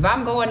for you. If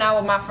I'm going out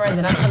with my friends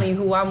and I'm telling you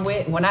who I'm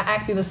with, when I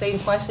ask you the same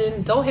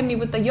question, don't hit me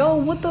with the, yo,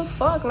 what the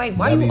fuck? Like,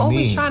 why That you be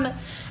always me. trying to,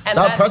 and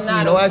stop that's pressing me.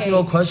 not Don't ask me okay.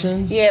 no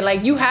questions. Yeah,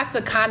 like you have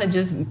to kind of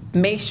just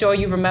make sure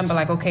you remember,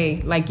 like,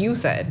 okay, like you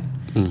said,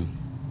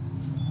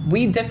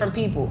 we different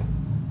people.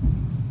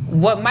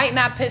 What might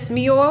not piss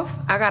me off,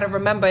 I gotta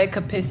remember it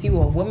could piss you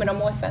off. Women are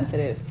more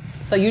sensitive.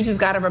 So you just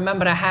gotta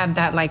remember to have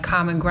that like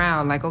common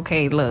ground. Like,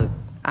 okay, look,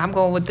 I'm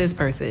going with this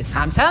person.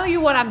 I'm telling you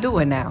what I'm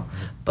doing now.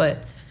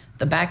 But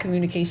the bad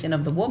communication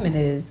of the woman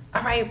is,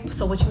 all right,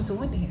 so what you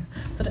doing here?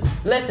 So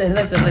listen.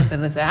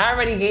 I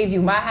already gave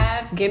you my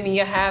half. Give me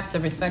your half to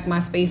respect my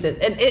space.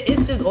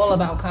 It's just all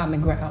about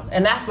common ground.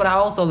 And that's what I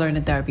also learned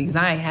in therapy, because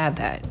I ain't have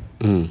that.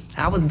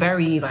 I was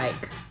very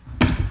like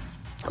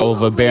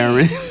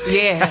overbearing.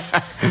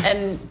 Yeah.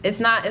 And it's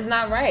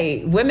not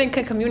right. Women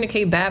can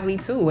communicate badly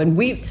too, and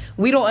we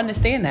don't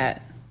understand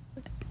that.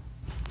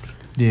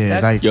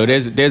 Yeah,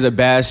 there's a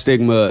bad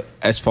stigma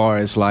as far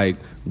as like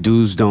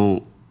dudes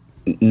don't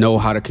know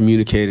how to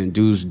communicate and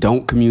dudes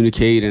don't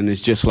communicate, and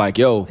it's just like,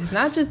 it's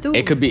not just dudes.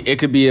 It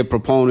could be a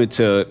proponent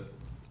to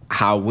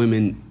how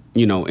women,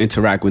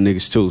 interact with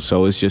niggas too.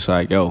 So it's just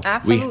like,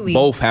 absolutely. We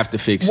both have to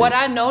fix it. What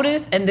I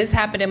noticed, and this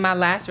happened in my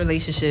last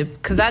relationship,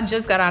 because I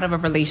just got out of a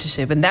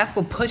relationship, and that's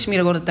what pushed me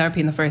to go to therapy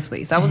in the first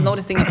place. I was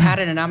noticing a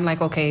pattern, and I'm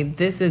like, okay,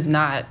 this is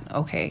not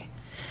okay.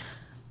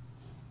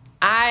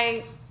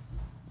 I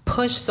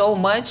pushed so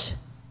much,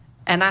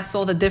 and I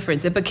saw the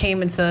difference. It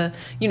became into,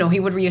 he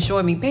would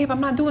reassure me, babe,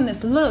 I'm not doing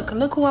this. Look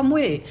who I'm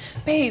with.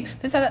 Babe,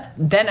 this, that.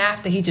 Then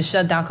after, he just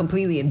shut down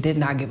completely and did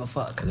not give a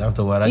fuck.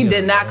 After what he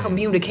did not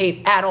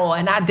communicate at all.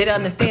 And I didn't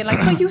understand, like,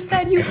 but you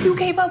said you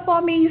gave up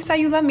on me. You said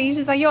you love me. He's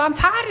just like, I'm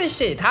tired of this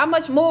shit. How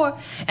much more?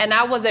 And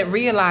I wasn't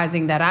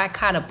realizing that I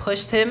kind of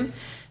pushed him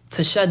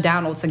to shut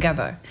down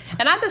altogether.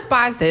 And I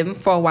despised him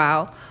for a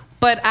while.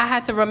 But I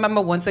had to remember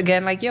once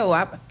again, like,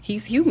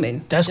 he's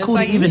human. That's cool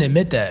to even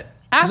admit that.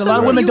 Because a lot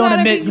of women don't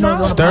admit,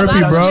 it's therapy,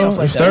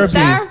 bro. It's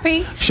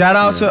therapy. Shout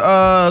out to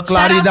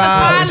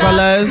Claudida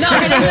Velez.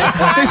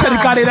 They said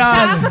Claudida.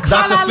 Shout out to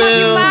Dr.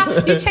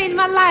 Phil. You changed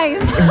my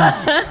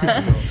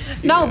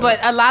life. No, but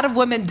a lot of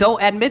women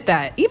don't admit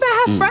that. Even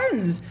I have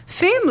friends,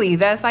 family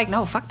that's like,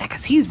 no, fuck that,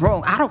 because he's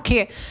wrong. I don't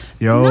care.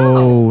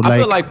 No. I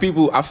feel like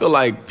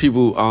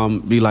people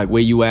be like,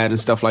 where you at and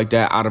stuff like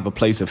that, out of a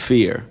place of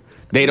fear.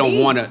 They don't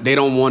want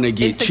to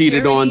get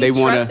cheated on. They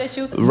want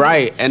to,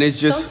 right? And it's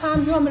just,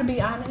 sometimes, you want me to be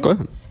honest? Go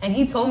ahead. And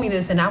he told me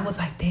this, and I was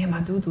like, damn,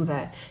 I do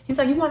that. He's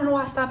like, you want to know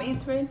why I stopped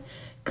answering?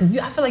 Because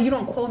I feel like you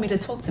don't call me to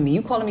talk to me.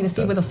 You calling me to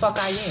see where the fuck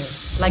I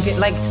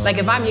am. Like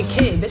if I'm your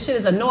kid, this shit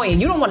is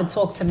annoying. You don't want to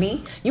talk to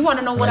me. You want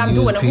to know what I'm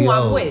doing and who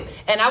I'm with.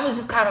 And I was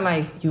just kind of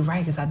like, you're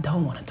right, because I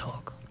don't want to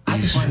talk. I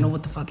just want to know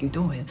what the fuck you're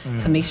doing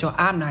to make sure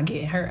I'm not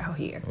getting hurt out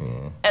here.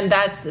 And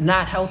that's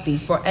not healthy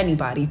for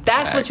anybody.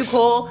 That's what you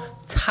call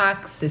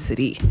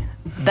toxicity.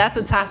 That's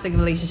a toxic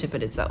relationship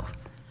in itself.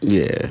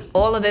 Yeah.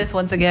 All of this,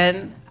 once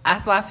again,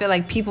 that's why I feel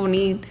like people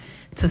need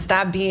to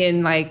stop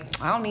being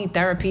like, I don't need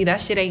therapy.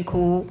 That shit ain't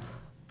cool.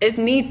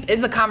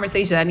 It's a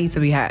conversation that needs to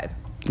be had.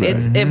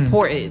 It's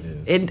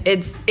important.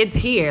 It's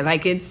here.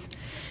 Like, it's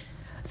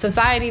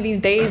society these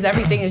days,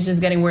 everything is just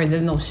getting worse.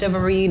 There's no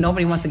chivalry.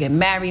 Nobody wants to get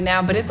married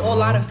now, but it's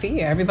all out of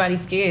fear.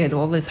 Everybody's scared.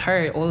 All this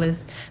hurt. All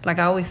this, like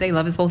I always say,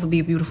 love is supposed to be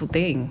a beautiful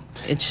thing.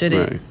 It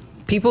shouldn't. Right.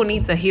 People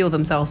need to heal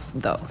themselves,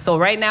 though. So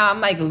right now,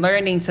 I'm like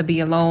learning to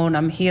be alone.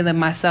 I'm healing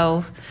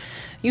myself.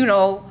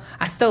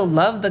 I still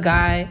love the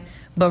guy,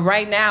 but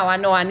right now, I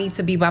know I need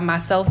to be by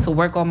myself to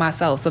work on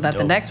myself, so that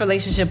the next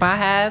relationship I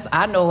have,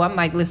 I know I'm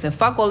like, listen,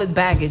 fuck all this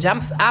baggage.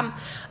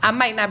 I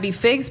might not be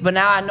fixed, but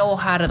now I know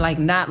how to like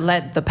not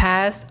let the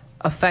past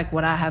affect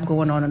what I have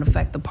going on and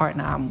affect the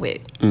partner I'm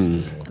with.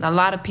 And a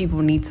lot of people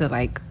need to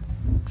like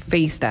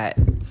face that.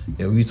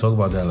 Yeah, we talk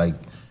about that, like,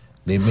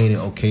 they made it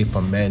okay for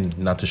men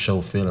not to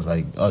show feelings,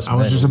 like us men. I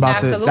was just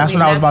about to. That's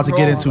what I was about to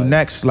get into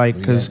next, like,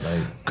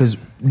 because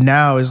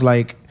now it's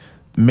like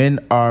men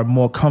are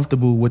more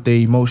comfortable with their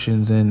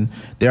emotions, and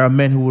there are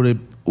men who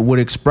would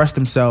express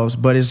themselves,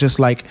 but it's just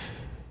like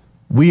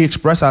we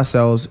express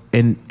ourselves,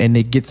 and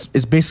it's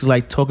basically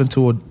like talking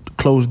to a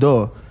closed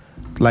door.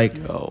 Like,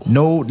 they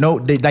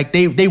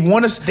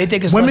want us. They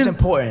think it's less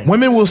important.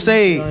 Women will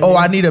say,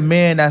 I need a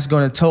man that's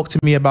going to talk to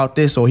me about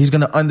this, or he's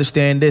going to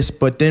understand this.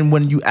 But then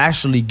when you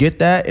actually get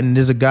that, and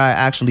there's a guy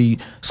actually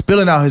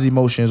spilling out his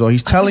emotions, or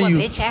he's telling you,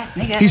 you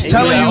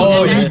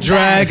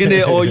dragging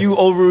it, or you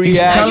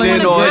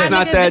overreacting, or it's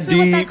not that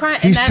deep.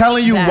 He's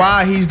telling you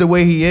why he's the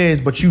way he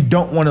is, but you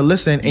don't want to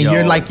listen, and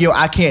you're like,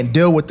 I can't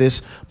deal with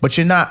this. But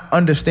you're not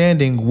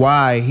understanding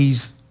why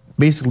he's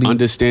basically.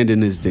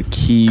 Understanding is the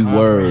key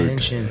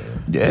word.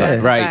 Yeah,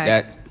 right.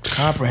 That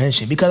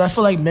comprehension, because I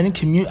feel like men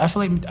I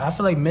feel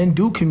like men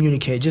do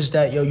communicate. Just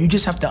that, you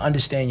just have to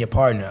understand your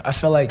partner. I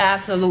feel like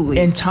absolutely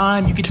in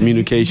time you get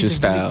communication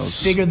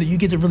styles. You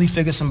get to really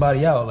figure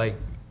somebody out. Like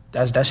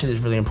that shit is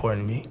really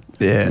important to me.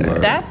 Yeah,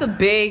 that's a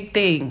big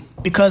thing.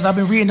 Because I've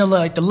been reading the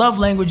love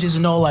languages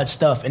and all that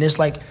stuff, and it's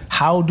like,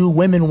 how do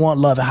women want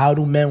love and how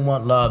do men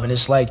want love? And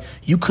it's like,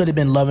 you could have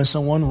been loving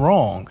someone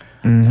wrong.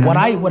 What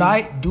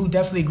I do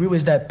definitely agree with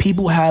is that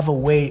people have a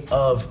way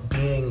of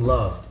being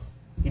loved.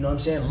 You know what I'm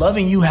saying?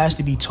 Loving you has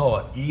to be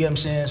taught. You get what I'm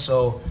saying?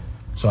 So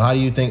how do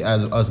you think,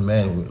 as us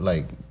men,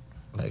 like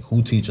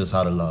who teaches us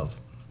how to love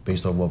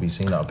based on what we've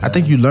seen out there? I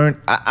think you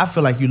learn. I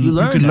feel like you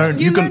can learn.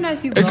 You learn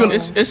as you go.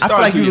 It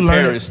starts through your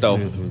parents, though.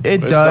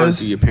 It does.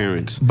 Through your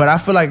parents. But I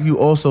feel like you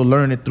also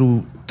learn it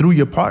through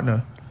your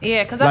partner.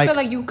 Yeah, because I feel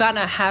like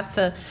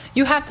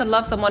you have to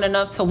love someone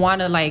enough to want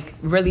to like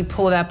really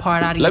pull that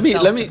part out of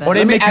yourself. Or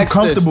they make you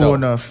comfortable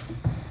enough.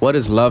 What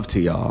is love to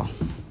y'all?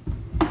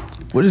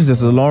 What is this?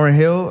 The Lauryn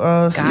Hill?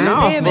 God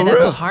damn it,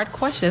 that's a hard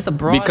question. It's a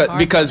broad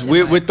because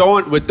question, we're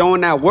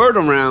throwing that word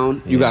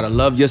around. You gotta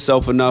love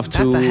yourself enough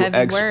to a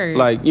heavy word.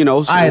 Like, you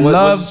know. So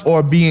love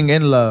or being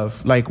in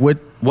love. Like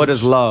what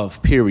is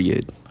love?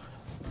 Period.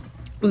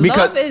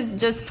 Love is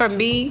just, for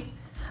me,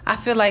 I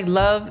feel like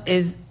love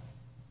is,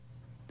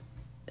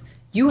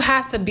 you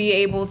have to be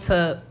able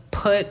to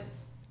put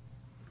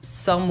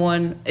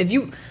someone,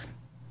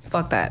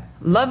 fuck that.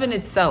 Love in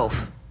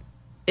itself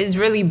is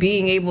really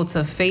being able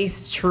to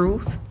face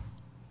truth,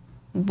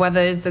 whether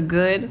it's the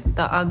good,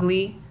 the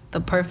ugly, the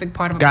perfect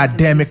part of a God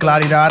damn it,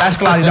 Claudia. That's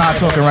Claudia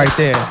talking right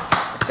there.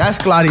 That's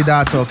Claudia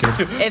talking.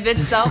 If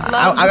it's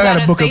self-love, you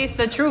gotta face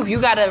the truth. You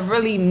gotta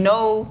really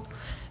know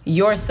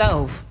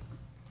yourself,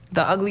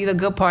 the ugly, the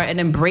good part, and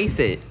embrace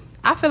it.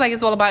 I feel like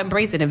it's all about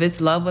embracing. If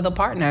it's love with a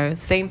partner,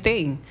 same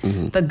thing.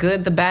 The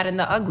good, the bad, and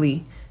the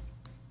ugly.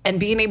 And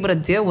being able to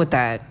deal with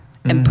that.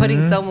 And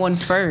putting someone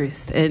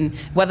first. And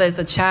whether it's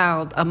a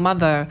child, a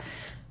mother,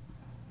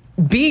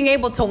 being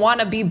able to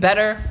want to be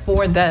better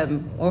for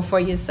them or for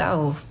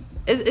yourself.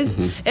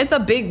 It's a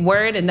big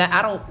word, and that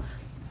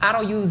I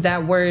don't use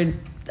that word.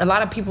 A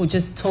lot of people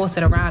just toss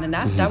it around, and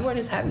that word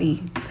is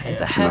heavy. It's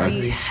a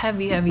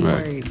heavy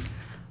word.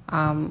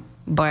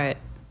 But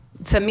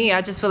to me,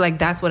 I just feel like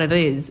that's what it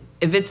is.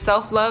 If it's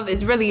self-love,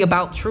 it's really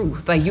about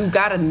truth. Like, you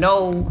gotta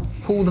know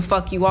who the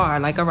fuck you are.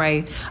 Like, all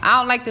right, I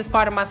don't like this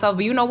part of myself,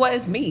 but you know what?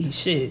 It's me.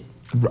 Shit.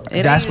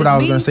 That's what I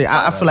was gonna say.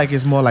 I feel like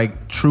it's more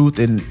like truth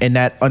and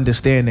that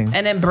understanding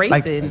and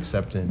embracing,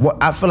 accepting.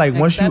 What I feel like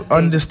once you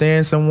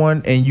understand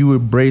someone and you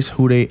embrace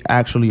who they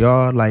actually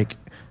are, like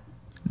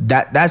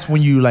that's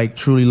when you like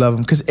truly love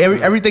them. Because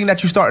everything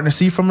that you're starting to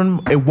see from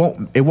them, it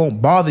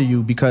won't bother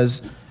you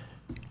because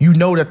you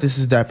know that this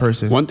is that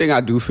person. One thing I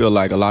do feel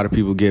like a lot of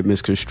people get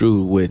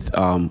misconstrued with,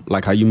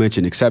 like how you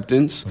mentioned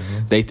acceptance.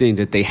 They think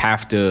that they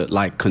have to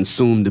like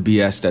consume the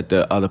BS that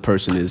the other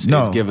person is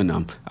giving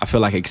them. I feel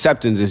like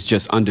acceptance is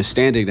just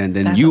understanding, and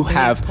then you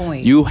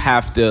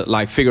have to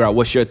like figure out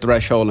what's your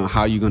threshold and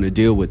how you're going to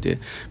deal with it.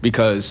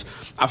 Because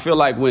I feel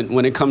like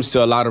when it comes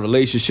to a lot of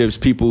relationships,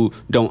 people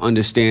don't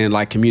understand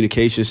like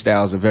communication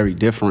styles are very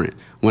different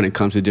when it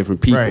comes to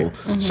different people.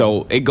 Right.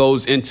 So it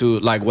goes into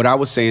like what I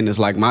was saying is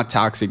like my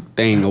toxic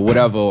thing or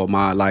whatever, or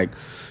my like,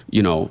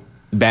 you know,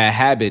 bad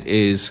habit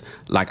is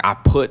like I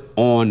put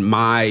on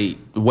my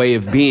way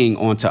of being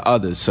onto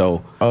others.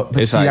 So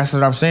that's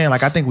what I'm saying.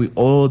 Like I think we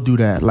all do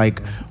that.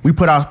 Like we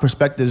put our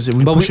perspectives and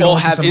we all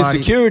have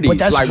insecurities. But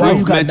that's like why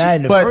you got mad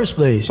in the first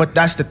place. But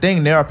that's the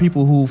thing. There are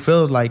people who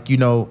feel like, you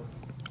know,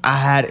 I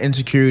had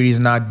insecurities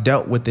and I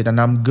dealt with it and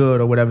I'm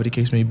good or whatever the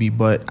case may be.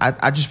 But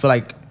I just feel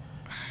like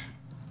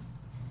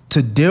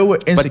to deal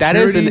with insecurities. But that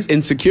is an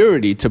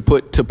insecurity to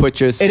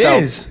put yourself.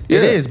 It is. Yeah.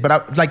 It is. But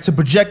I like to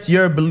project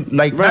your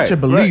not your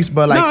beliefs,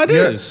 but like no, it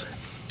is.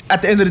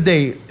 At the end of the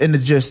day, in the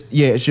gist,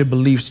 it's your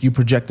beliefs you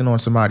projecting on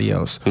somebody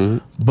else.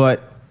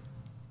 But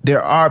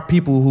there are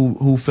people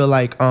who feel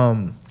like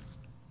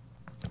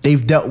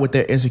they've dealt with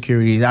their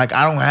insecurities. Like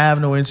I don't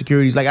have no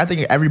insecurities. Like I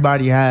think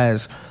everybody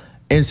has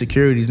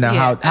insecurities.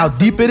 Now how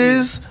deep it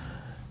is,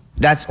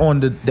 that's on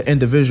the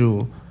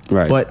individual.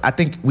 Right. But I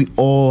think we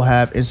all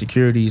have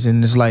insecurities,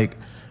 and it's like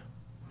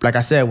I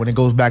said, when it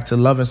goes back to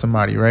loving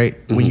somebody, right?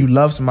 When you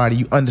love somebody,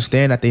 you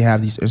understand that they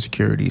have these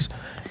insecurities,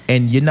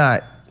 and you're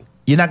not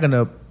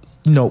gonna,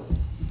 you know,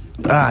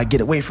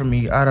 get away from me,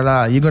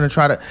 You're gonna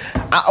try to.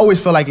 I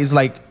always feel like it's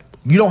like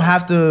you don't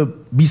have to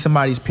be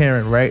somebody's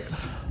parent, right?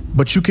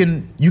 But you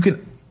can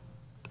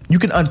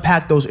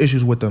unpack those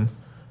issues with them.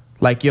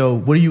 Like, yo,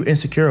 what are you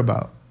insecure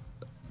about?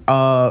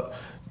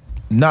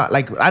 Not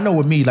like, I know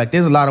with me, like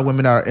there's a lot of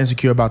women that are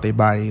insecure about their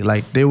body.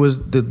 Like there was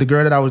the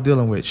girl that I was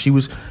dealing with, she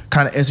was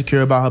kind of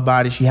insecure about her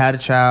body. She had a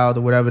child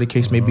or whatever the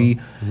case may be.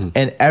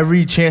 And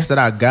every chance that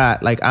I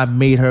got, like I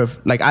made her,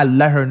 like I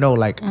let her know,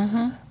 like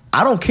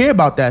I don't care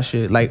about that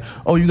shit. Like,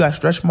 oh, you got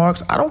stretch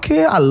marks? I don't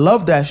care. I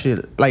love that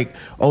shit. Like,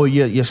 oh,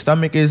 your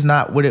stomach is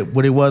not what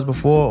it was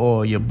before,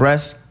 or your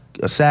breast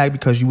sag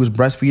because you was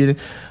breastfeeding.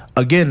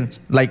 Again,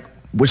 like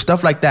with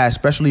stuff like that,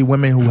 especially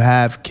women who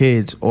have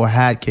kids or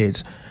had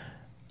kids,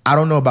 I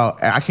don't know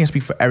about, I can't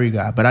speak for every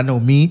guy, but I know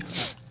me,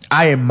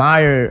 I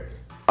admire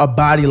a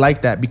body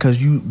like that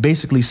because you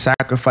basically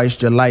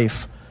sacrificed your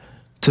life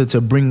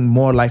to bring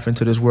more life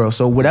into this world.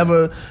 So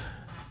whatever,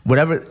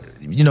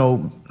 you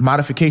know,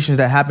 modifications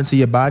that happen to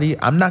your body,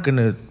 I'm not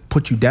gonna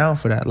put you down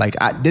for that. Like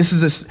this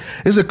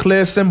is a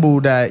clear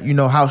symbol that, you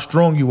know, how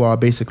strong you are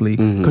basically,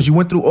 because you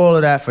went through all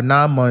of that for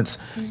 9 months.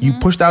 You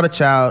pushed out a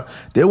child.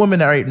 There are women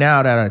that right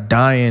now that are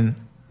dying,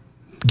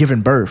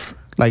 giving birth.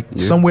 Like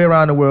somewhere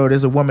around the world,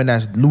 there's a woman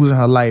that's losing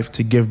her life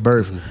to give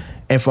birth.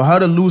 And for her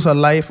to lose her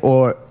life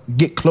or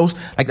get close,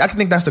 like I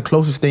think that's the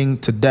closest thing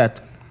to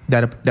death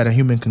that a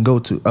human can go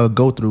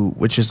through,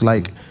 which is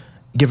like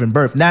giving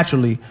birth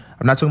naturally.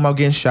 I'm not talking about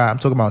getting shot. I'm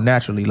talking about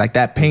naturally, like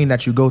that pain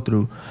that you go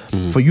through.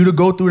 For you to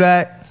go through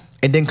that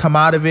and then come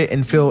out of it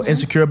and feel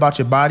insecure about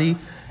your body,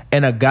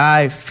 and a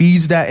guy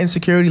feeds that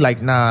insecurity,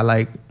 like, nah,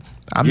 like,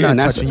 I'm not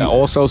touching you.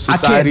 Also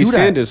society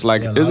standards,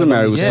 like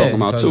Isamary was talking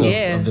about too.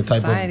 Yeah, of the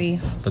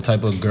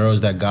type of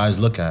girls that guys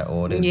look at,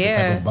 or the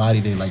type of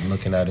body they like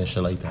looking at and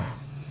shit like that.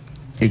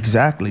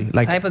 Exactly,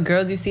 like the type of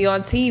girls you see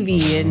on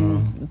TV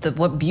and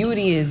what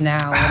beauty is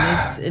now,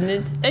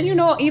 and you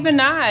know, even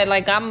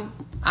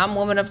I'm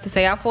woman enough to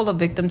say I fall a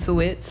victim to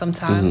it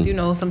sometimes. You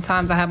know,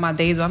 sometimes I have my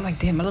days where I'm like,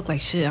 damn, I look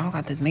like shit. I don't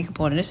got this makeup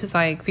on, and it's just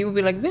like people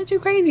be like, bitch, you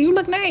crazy, you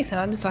look nice,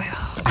 and I'm just like,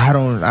 oh. I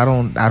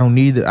don't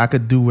need it. I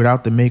could do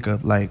without the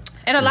makeup, like.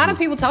 And a lot of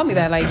people tell me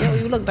that, like, yo,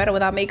 you look better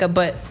without makeup.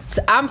 But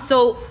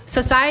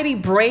society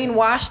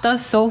brainwashed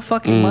us so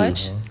fucking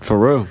much. For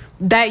real.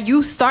 That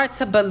you start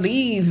to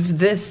believe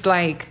this,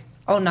 like,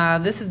 oh, nah,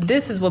 this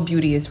is what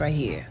beauty is right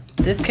here.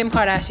 This Kim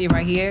Kardashian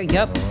right here,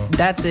 yep,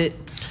 that's it.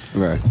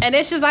 Right. And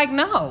it's just like,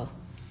 no,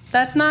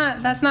 that's not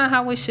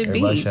how it should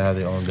Everybody be. should have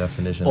their own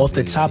definition. Off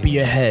the top of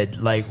your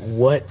head, like,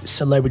 what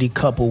celebrity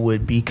couple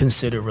would be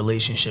considered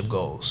relationship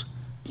goals?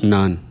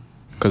 None.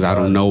 Because I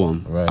don't know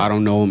them. Right. I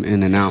don't know them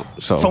in and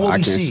out. So From what I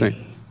we can't see. say.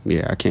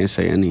 Yeah, I can't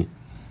say any.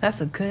 That's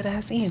a good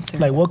ass answer.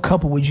 Like, what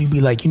couple would you be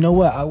like, you know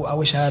what? I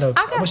wish I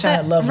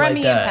had love Remy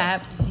like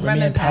that.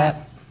 Remy and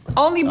Pap.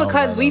 Only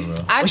because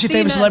What's your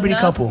favorite celebrity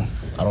couple?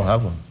 I don't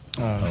have one.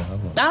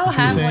 I don't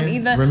have one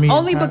either.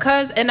 Only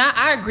because, and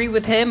I agree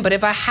with him, but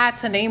if I had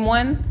to name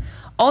one,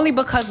 only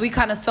because we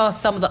kind of saw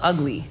some of the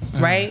ugly,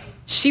 right?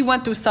 She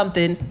went through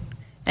something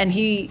and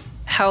he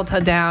held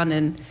her down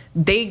and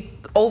they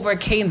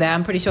overcame that.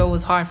 I'm pretty sure it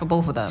was hard for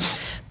both of them.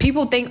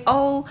 People think,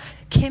 oh,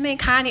 Kim and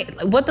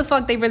Kanye, what the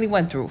fuck they really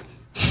went through?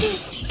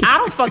 I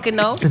don't fucking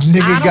know.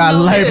 Nigga got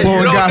lipo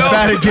and got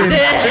fat again.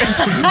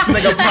 This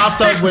nigga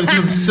popped up with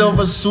some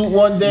silver suit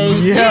one day.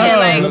 Yeah,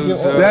 like,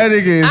 that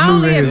nigga is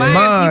losing his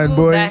mind,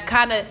 boy. That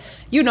kind of,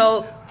 you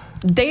know,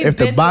 if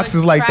the box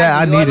is like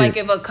that, I need or it. like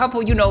if a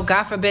couple, you know,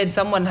 God forbid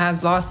someone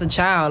has lost a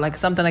child, like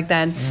something like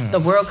that, and the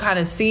world kind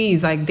of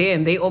sees like,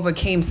 damn, they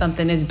overcame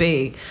something this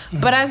big.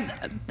 But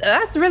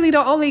that's really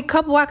the only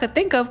couple I could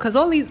think of, because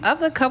all these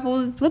other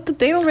couples,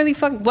 they don't really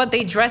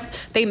they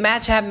dress, they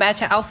match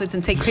outfits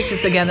and take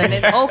pictures together, and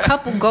this old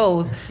couple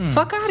goes,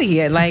 fuck out of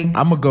here. Like,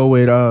 I'm gonna go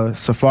with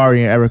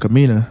Safari and Erica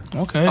Mena.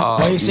 Okay,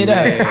 why you say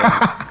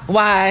that?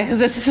 Why?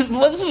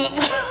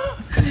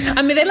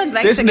 I mean, they look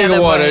like this together. This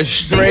nigga want a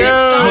straight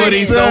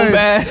hoodie so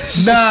bad.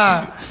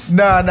 Nah.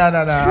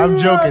 I'm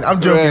joking.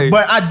 Right.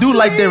 But I do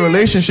like their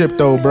relationship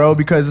though, bro,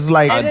 because it's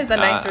like it is a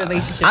nice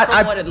relationship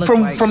from what it looks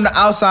like. From the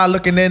outside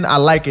looking in, I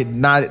like it.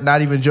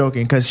 Not even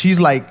joking, because she's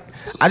like,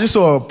 I just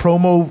saw a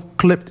promo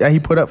clip that he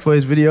put up for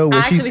his video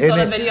where she's in it.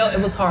 I actually saw the video. It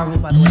was horrible,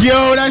 by the way.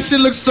 Yo, that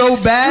shit looks so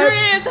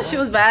bad. That shit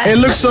was bad. It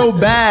looks so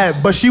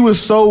bad, but she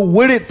was so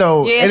with it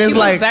though. Yeah, and she it's was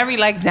like, very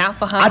like down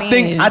for her. I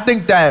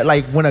think that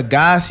like when a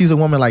guy sees a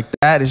woman like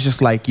that, it's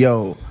just like,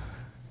 yo,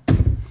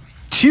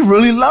 she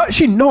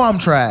know I'm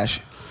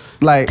trash.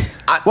 Like,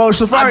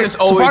 Safari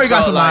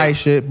got some nice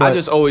shit, but I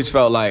just always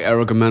felt like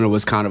Erica Mena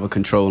was kind of a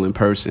controlling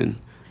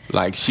person.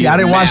 Like, I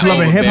didn't watch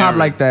Love and Hip Hop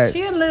like that.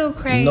 She a little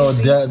crazy. No,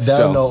 Dad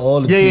know all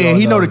the Yeah,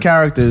 he know the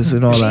characters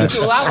and all that.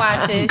 I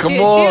watch it. Come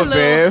on,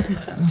 man.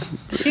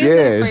 She's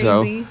a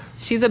little crazy.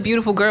 She's a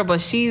beautiful girl,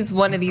 but she's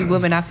one of these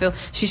women. I feel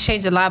she's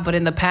changed a lot, but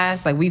in the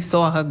past, like we've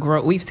seen her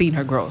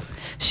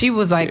growth. She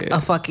was like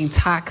a fucking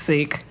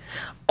toxic.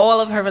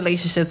 All of her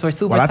relationships were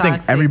super toxic. I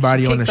think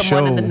everybody on the show,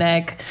 someone in the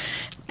neck,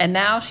 and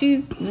now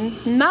she's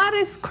not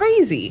as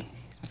crazy.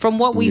 From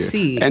what we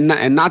see. And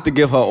not to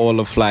give her all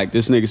the flack,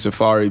 this nigga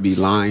Safari be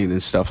lying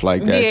and stuff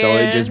like that. So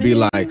it just be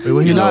like,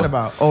 what he lied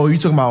about? Oh, you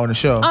talking about on the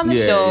show? On the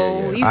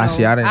show. You know,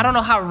 I don't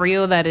know how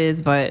real that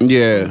is, but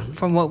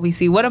from what we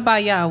see. What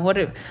about y'all?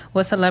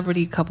 What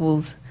celebrity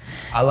couples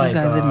I like, you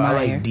guys admire?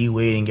 I like D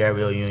Wade and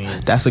Gabrielle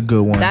Union. That's a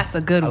good one. That's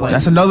a good one.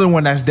 That's another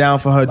one that's down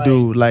for her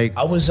dude. Like,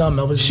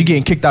 she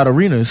getting kicked out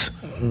arenas.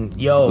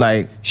 Yo,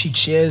 like, she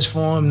cheers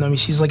for him. I mean,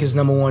 she's like his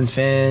 #1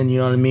 fan. You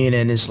know what I mean?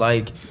 And it's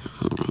like,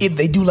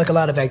 they do like a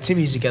lot of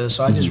activities together.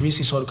 So I just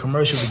recently saw the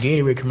commercial, the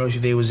Gatorade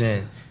commercial they was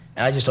in.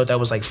 And I just thought that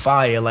was like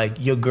fire. Like,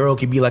 your girl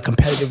could be like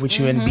competitive with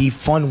you and be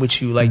fun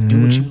with you. Like,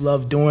 do what you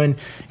love doing.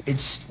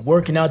 It's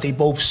working out. They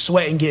both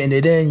sweating, getting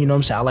it in. You know what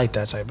I'm saying? I like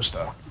that type of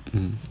stuff.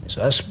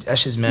 So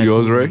that's just mad.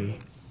 Yours, Ray?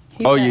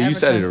 Oh yeah, you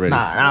said it already.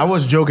 Nah, I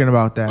was joking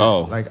about that.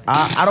 Oh, like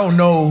I don't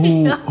know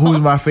who's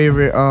my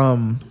favorite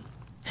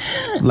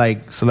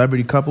like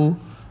celebrity couple.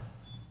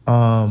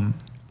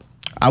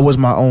 I was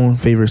my own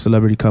favorite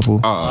celebrity couple.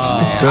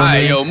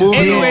 Alright, yo, moving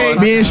anyway,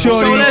 on. Me and Shorty.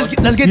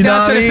 So let's get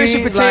down to the fish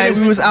and potatoes.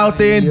 Like, we was out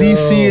there in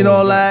DC and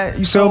all that.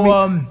 You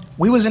feel me?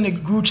 We was in the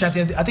group chat.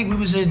 I think we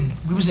was in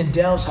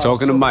Dell's house.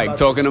 Talking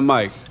to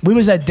Mike. We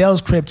was at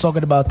Dell's crib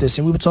talking about this,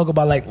 and we would talk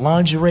about like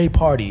lingerie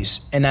parties.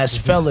 And as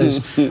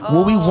fellas,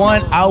 will we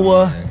want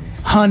our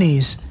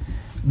honeys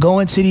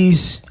going to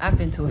these? I've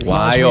been to a few.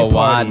 Why or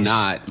why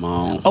not,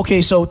 Mom?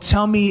 Okay, so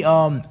tell me,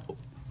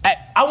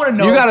 I want to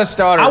know. You gotta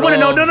start it I want to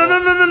know.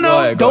 off.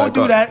 No. Don't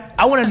do that.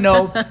 I want to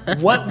know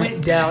what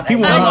went down. He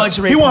want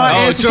lingerie. He want her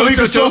answer so he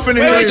can soften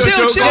it.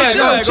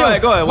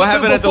 Go ahead. What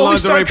happened at the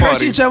lingerie party?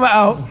 Curse each other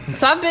out.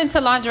 So I've been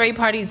to lingerie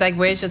parties like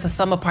where it's just a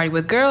summer party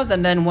with girls,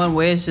 and then one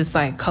where it's just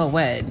like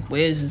co-ed,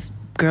 where it's just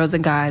girls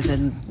and guys,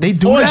 and they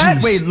do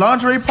that. Wait,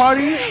 lingerie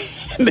party?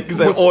 Niggas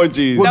said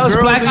orgies. That was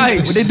Black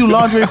Ice. They do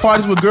lingerie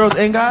parties with girls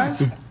and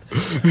guys?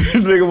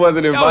 Nigga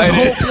wasn't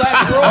invited.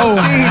 Oh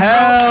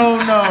hell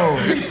no!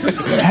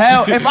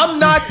 Hell, if I'm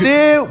not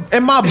there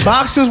in my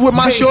boxers with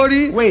my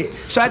shorty,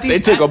 So at they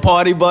took a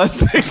party bus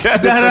to the spot.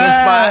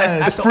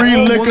 At the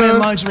free liquor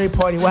lingerie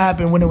party. What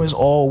happened when it was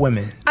all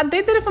women?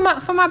 They did it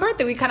for my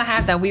birthday. We kind of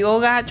had that. We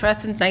all got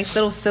dressed in nice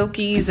little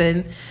silkies,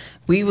 and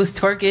we was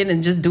twerking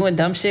and just doing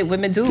dumb shit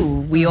women do.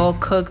 We all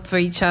cooked for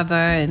each other,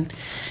 and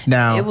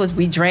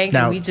we drank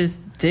and we just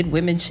did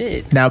women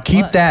shit. Now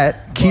keep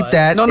that.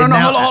 No, hold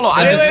on.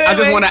 I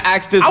just want to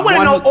ask this. I want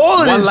to know all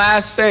of this. One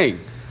last thing.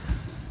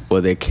 Were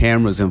there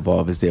cameras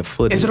involved? Is there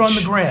footage? Is it on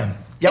the gram?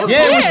 Yeah,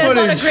 it was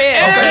footage.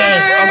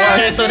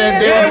 Okay, so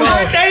then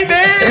there you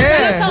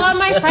go. So all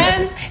my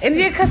friends,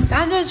 India,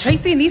 Cassandra,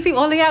 Tracy, Niecy,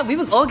 all of y'all, we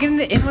was all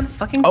getting it in on the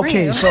fucking gram.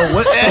 Okay, so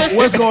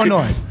what's going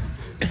on?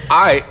 All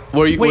right,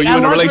 were you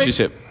in a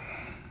relationship?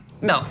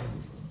 No.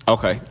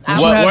 Okay.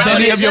 Were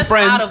any of your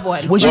friends?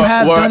 Would you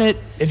have done it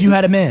if you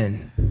had a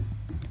man?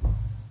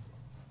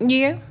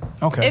 Yeah.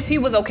 Okay. If he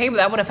was okay with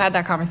it, I would have had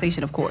that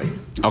conversation, of course.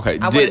 Okay.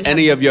 Did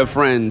any of your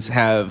friends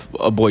have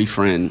a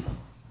boyfriend?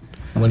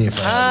 One of your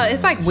friends?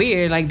 It's like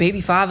weird, like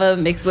baby father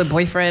mixed with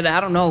boyfriend.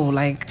 I don't know,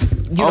 like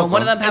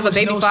one of them have a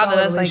baby father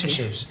that's like.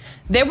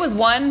 There was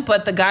one,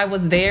 but the guy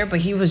was there,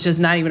 but he was just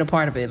not even a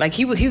part of it. Like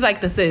he's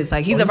like the sis,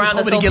 like he's around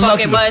us so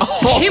fucking much.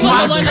 He was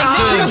the one like,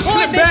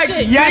 record this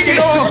shit.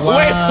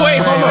 Wait,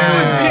 hold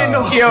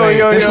on.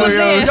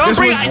 Yo. Don't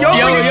bring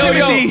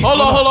Timothy.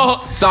 Hold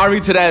on. Sorry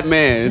to that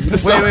man.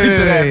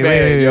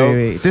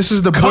 Wait. This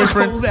is the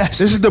boyfriend.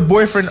 This is the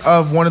boyfriend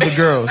of one of the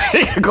girls.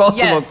 Called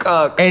him a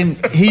cuck.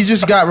 And he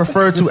just got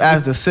referred to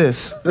as the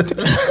sis.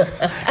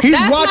 He's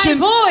watching.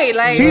 My boy,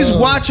 like he's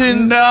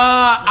watching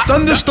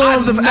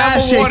thunderstorms of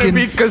ass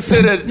shaking. Be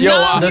considered,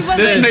 this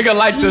nigga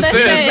like the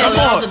sis. Come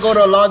on.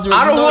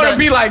 I don't want to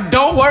be like,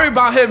 don't worry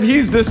about him.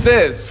 He's the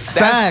sis.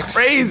 That's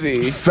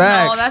crazy.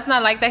 Facts. No, that's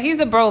not like that. He's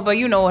a bro, but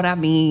you know what I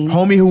mean.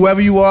 Homie,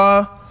 whoever you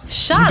are,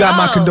 you got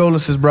my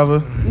condolences, brother.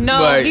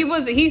 No,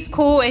 he's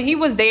cool, and he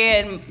was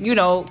there, and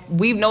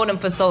we've known him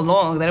for so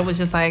long that it was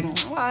just like,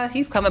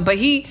 he's coming. But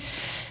him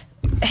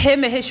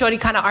and his shorty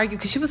kind of argued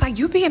because she was like,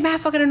 you being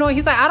mad fucking annoying.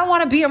 He's like, I don't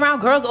want to be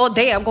around girls all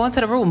day. I'm going to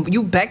the room.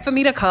 You beg for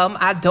me to come.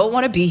 I don't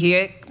want to be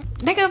here.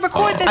 Nigga,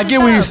 record this. I get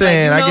what you're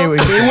saying. Like, I get what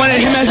you're saying. They wanted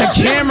him as a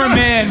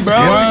cameraman, bro.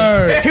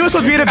 Word. He was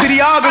supposed to be the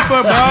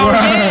videographer, bro.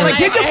 Yeah, like,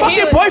 give your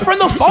fucking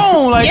boyfriend the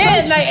phone. Like,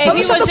 tell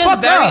him shut the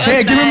fuck up.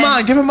 Hey, give him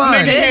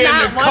mine. He did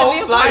not want to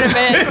be a part of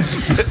it.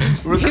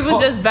 He was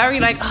just very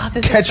like,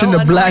 this catching is so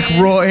the black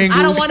annoying. raw angles.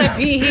 I don't want to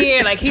be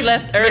here. Like, he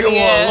left earlier.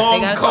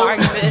 They got into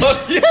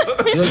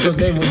argument. So,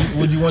 Dave,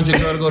 would you want your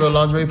girl to go to a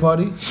lingerie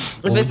party?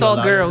 If it's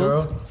all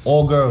girls.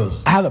 All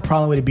girls. I have a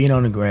problem with it being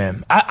on the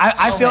gram.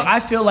 I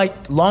feel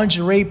like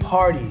lingerie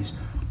parties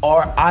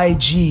are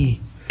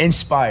IG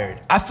inspired.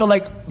 I feel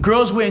like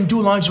girls wouldn't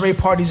do lingerie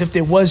parties if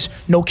there was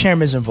no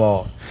cameras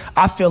involved.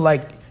 I feel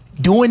like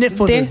doing it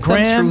for the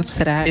gram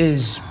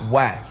is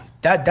whack.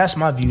 That's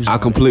my views. I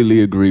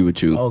completely agree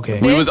with you. Okay.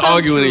 We was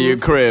arguing in your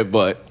crib,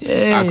 but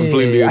I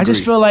completely agree. I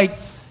just feel like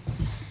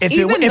if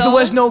it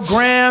was no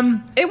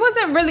gram, it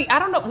wasn't really. I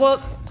don't know.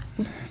 Well,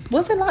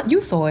 was it not?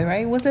 You saw it,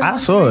 right? Was it? I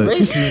saw it.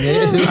 You seen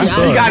it. I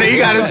saw it. You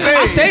gotta say.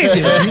 I saved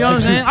it. You know what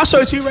I'm saying? I'll show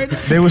it to you right now.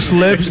 There was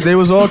slips. There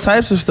was all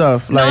types of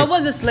stuff. No, it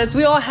wasn't slips.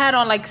 We all had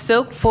on like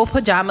silk full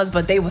pajamas,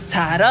 but they was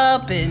tied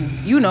up and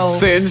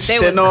cinched there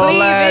was and all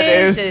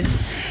that.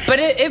 But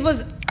it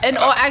was. And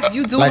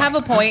you do have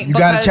a point. You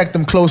gotta check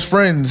them close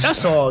friends.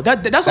 That's all.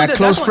 That's that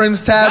close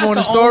friends tab on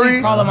the story.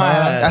 Problem I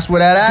have. That's where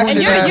that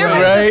action. And you're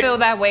right to feel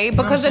that way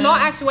because in all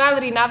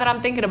actuality, now that I'm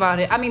thinking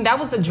about it, I mean that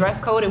was the dress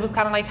code. It was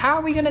kind of like, how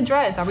are we gonna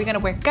dress? Are we gonna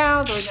wear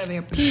gowns? Are we gonna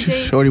wear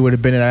PJs? Shorty would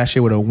have been in that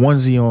shit with a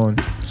onesie on.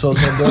 So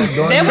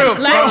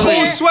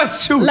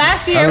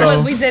last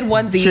year we did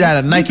onesies. She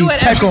had a Nike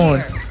Tech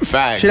on.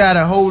 Facts. She had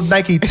a whole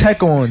Nike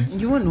Tech on.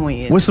 You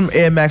annoying. With some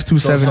Air Max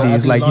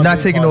 270s. Like you're not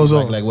taking those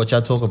off. Like what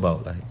y'all talk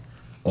about, like.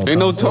 Ain't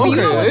no talking.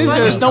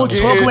 There's no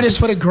talking when it's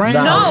for the gram.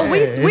 No, we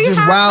just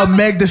wild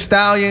Meg the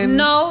Stallion.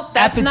 No,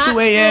 that's after not 2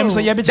 a.m. true. So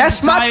yeah, bitch.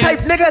 That's my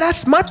type, nigga.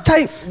 That's my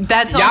type.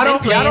 That's y'all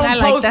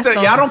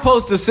don't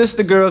post the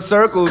sister girl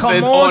circles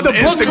on on the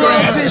book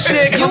clubs and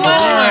shit. Come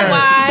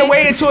on, the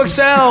way into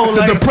Excel,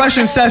 the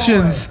depression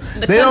sessions.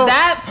 They don't.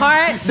 That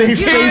part. Safe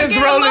space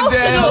rolling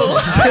down,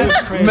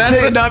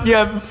 messing up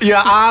your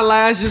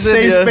eyelashes and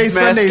Safe your space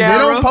mascara. Sundays. They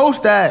don't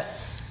post that.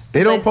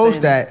 They don't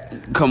post that.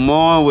 Come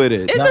on with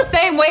it. It's the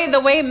same way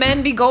the way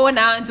men be going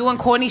out and doing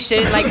corny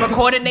shit, like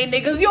recording they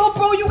niggas. Yo,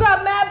 bro, you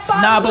got mad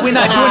followers. Nah, but we're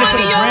not doing it for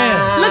the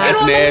gram. Look at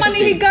all the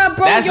money he got,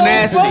 bro. That's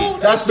nasty. Bro,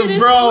 That's the shit is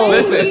bro.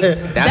 crazy.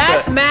 Listen,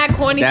 that's mad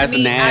corny to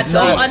me. nasty.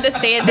 I don't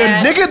understand The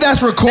that. nigga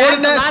that's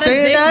recording That's a that, lot of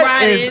saying dick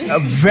that is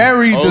riding.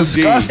 very OG.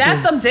 disgusting.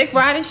 That's some dick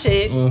riding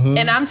shit,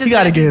 and I'm just. He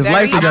gotta gonna get be his very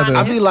life together. I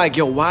honest. be like,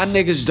 yo, why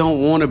niggas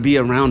don't want to be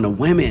around the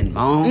women,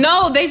 man?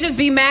 No, they just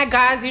be mad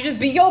guys. You just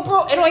be, yo,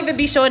 bro. It don't even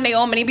be showing their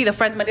own money. Be the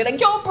friends money. Like,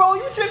 yo, bro,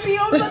 you drippy.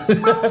 Yo,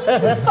 bro, this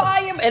is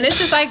fire. And it's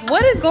just like,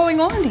 what is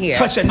going on here?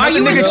 Touch Are another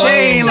you nigga enjoying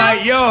chain, yourself?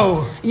 like,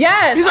 yo.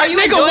 Yes. He's like, are you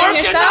nigga, enjoying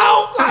working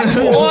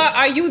yourself? Or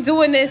are you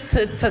doing this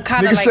to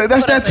kind Nigga of like? said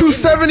that's put that up an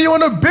image? 270 on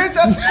the bench.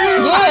 That's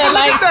Yeah,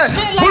 like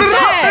shit like Put it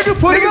that. up, nigga.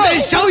 Put it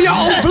up. Show your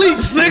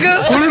obliques, nigga.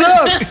 Put it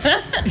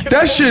up.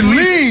 That shit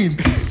lean.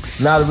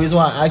 Now the reason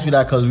why I asked you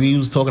that because we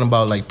was talking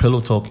about like pillow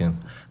talking.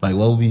 Like,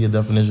 what would be your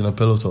definition of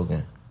pillow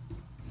talking?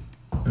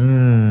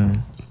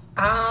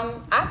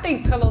 I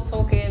think pillow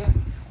talking.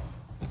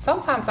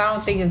 Sometimes I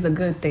don't think it's a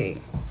good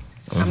thing.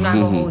 I'm not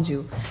gonna hold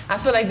you. I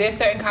feel like there's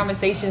certain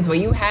conversations where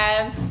you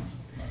have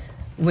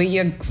with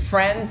your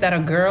friends that are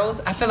girls.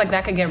 I feel like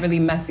that could get really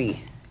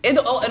messy. It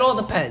all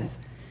depends.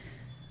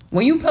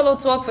 When you pillow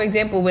talk, for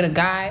example, with a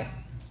guy,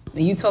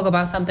 and you talk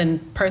about something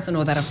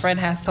personal that a friend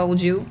has told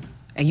you,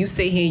 and you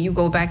sit here and you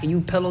go back and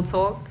you pillow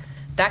talk,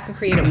 that could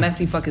create a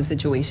messy fucking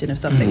situation if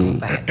something goes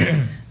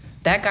bad.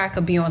 That guy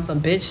could be on some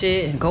bitch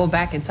shit and go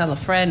back and tell a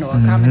friend, or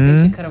a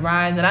conversation could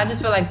arise. And I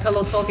just feel like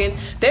pillow talking,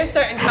 there's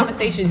certain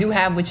conversations you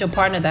have with your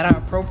partner that are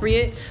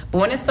appropriate. But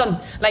when it's some,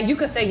 like you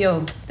could say,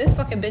 yo, this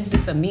fucking bitch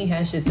did some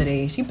meathead shit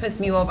today. She pissed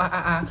me off,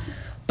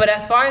 But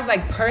as far as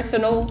like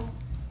personal,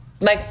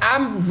 like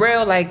I'm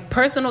real, like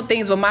personal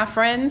things with my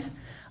friends,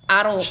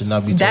 Should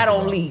not be that talked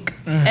don't about. leak.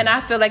 And I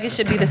feel like it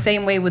should be the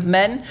same way with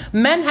men.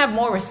 Men have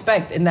more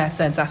respect in that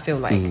sense, I feel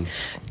like.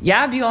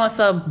 Y'all be on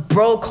some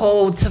bro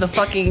code to the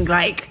fucking,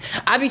 like,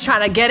 I be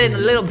trying to get in a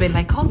little bit,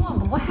 like, come on,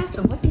 but what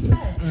happened? What he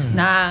said?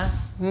 Nah.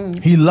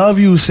 He love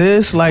you,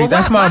 sis. Like, Well,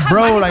 that's why my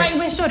bro. Why Like, you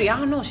with shorty? I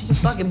don't know. She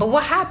just bugging. But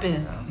what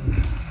happened?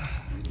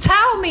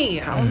 Tell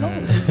me. I don't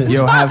know.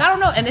 Yo, Fuck, have- I don't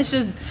know. And it's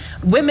just,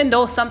 women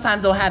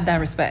sometimes don't have that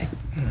respect.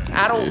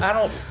 I don't.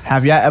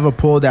 have y'all ever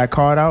pulled that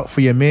card out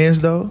for your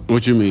mans though?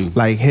 What you mean?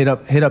 Like hit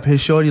up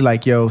his shorty,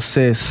 like, yo,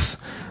 sis,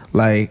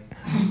 like,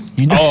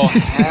 you know,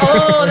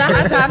 Oh, that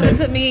has happened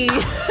to me.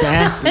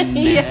 That's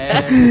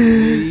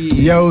nasty.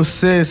 yo,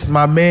 sis,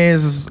 my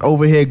man's is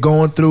over here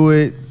going through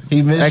it.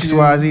 He missed you.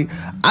 XYZ.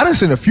 I done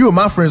sent a few of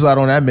my friends out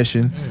on that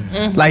mission.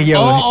 Like, yo,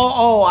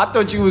 Oh, I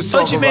thought you was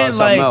talking about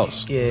something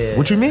else. Yeah.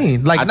 what you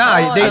mean? Like,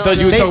 I thought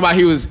you were talking about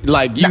he was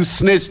like you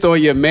snitched on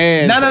your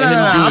man. No.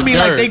 I mean,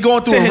 like, they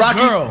going through To a his rocky,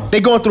 girl.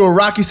 they going through a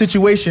rocky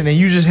situation, and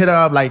you just hit her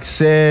up like,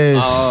 sis,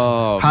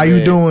 Oh, how you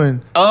man.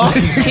 doing? Oh,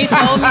 He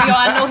told me, yo,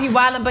 I know he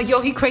wildin', but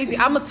yo, he crazy.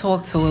 I'ma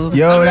talk to him.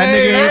 Yo, that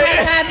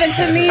That happened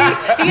to me.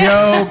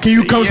 nigga. Yo, can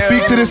you come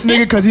speak to this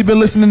nigga? Cause he been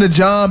listening to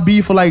John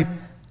B for like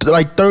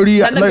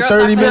 30 And the girl 30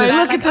 started minutes. feeling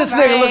look at this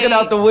Right. nigga looking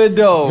out the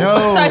window. Yo,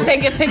 Start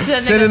taking pictures. of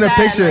Sending niggas a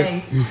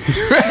sad,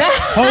 picture. like,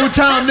 whole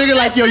time, nigga,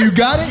 like, yo, you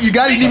got it? You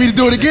got it? You need me to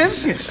do it again?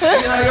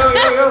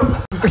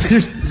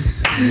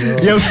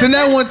 Yo, send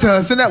that one to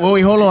her. Send that.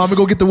 Wait, hold on. I'm gonna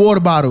go get the water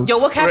bottle. yo,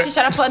 what caption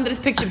should I put under this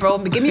picture, bro?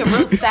 But give me a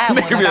real sad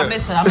one. Like I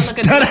miss her. I'm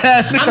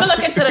gonna look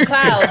into the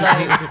clouds.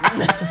 Like,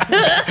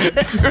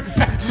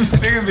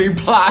 Niggas be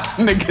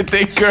plotting to get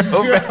their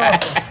girl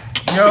back.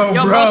 Yo,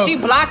 yo, bro. bro, she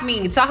blocked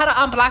me. Tell her to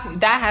unblock me.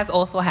 That has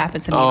also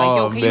happened to me. Like,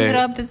 yo, Oh, can you man. hit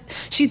up this?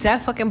 She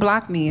dead fucking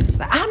blocked me. It's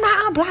like, I'm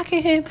not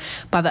unblocking him.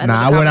 By the end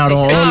Nah, of the I went out on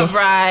conversation, all all the-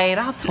 right,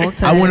 I'll talk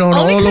to I him. went on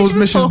Only all 'cause those you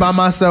missions told- by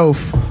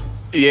myself.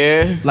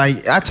 Yeah.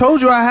 Like, I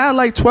told you I had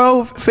like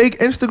 12 fake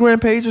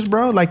Instagram pages,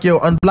 bro. Like, yo,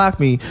 unblock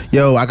me.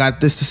 Yo, I got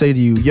this to say to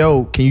you.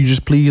 Yo, can you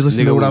just please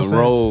listen to Nigga what I'm was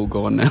saying? roll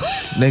going now.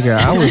 Nigga,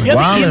 I was You ever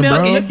wildin', email-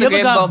 bro. you ever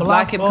Instagram got gonna block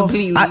blocked him off?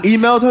 completely. I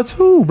emailed her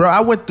too, bro. I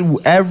went through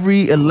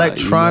every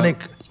electronic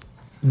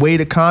way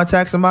to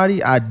contact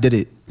somebody. I did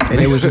it. And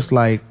it was just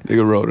like,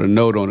 Nigga wrote a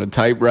note on a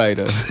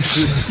typewriter.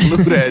 Just flew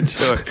that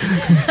joint.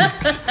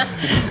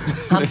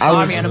 I'm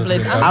sorry, I'm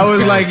bliss. I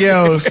was like,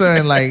 yo,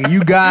 son, like,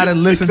 you gotta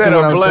listen to Said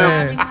what a I'm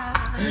blimp. saying.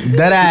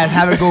 That ass,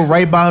 have it go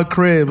right by her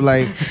crib.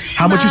 Like,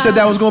 how much you said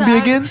that was gonna be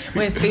again?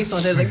 With his face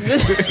on it like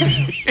this.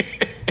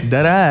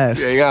 That ass.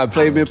 Yeah, you gotta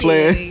play me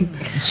playing.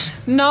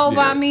 No,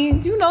 but I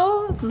mean, you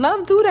know,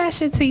 love do that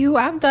shit to you.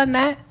 I've done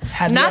that.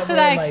 Have you Not to ever,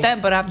 that like-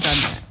 extent, but I've done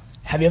that.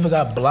 Have you ever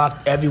got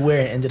blocked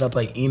everywhere and ended up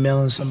like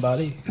emailing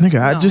somebody? Nigga,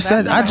 No, that's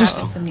never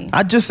happened to me.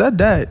 I just said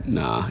that.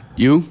 Nah.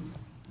 You?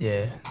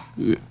 Yeah.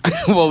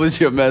 What was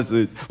your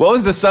message? What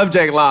was the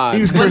subject line?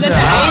 He was Was it cursing. the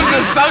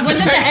A? Was it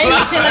the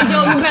A shit like,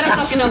 yo, you better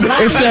fucking unblock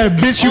It said,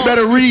 bitch, you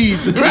better read.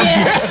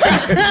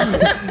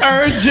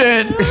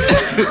 Urgent.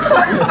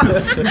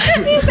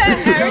 He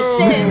said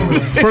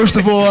urgent. First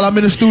of all, I'm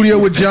in the studio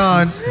with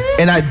John,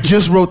 and I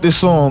just wrote this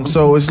song.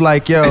 So it's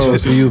like, yo,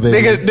 It's for you,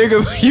 baby.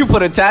 Nigga, you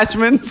put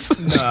attachments?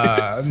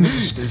 Nah,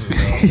 I'm stupid, bro.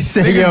 he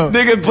said, yo,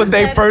 Nigga put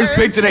their That's first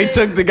picture they urgent.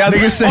 took together.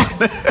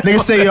 nigga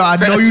say, yo,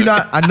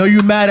 I know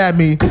you mad at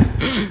me,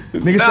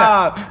 Nigga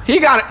said, he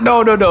got it.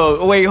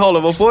 No. Wait, hold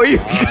on. Before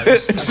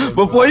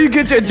you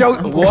get your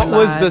joke, what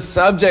was the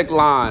subject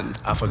line?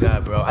 I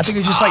forgot, bro. I think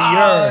it's just like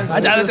your.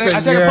 I think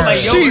I put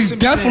like yo. She's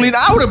definitely.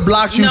 I would have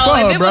blocked you for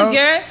her, bro.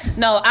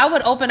 I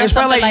would open up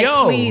something like,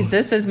 please,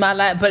 this is my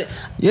life. But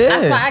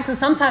that's why I asked.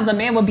 Sometimes a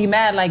man would be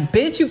mad, like,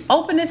 bitch, you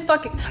open this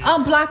fucking,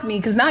 unblock me,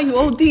 because now you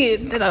OD.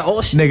 Like,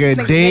 oh shit,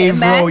 nigga, Dave,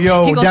 bro,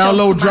 yo,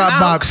 download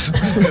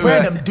Dropbox.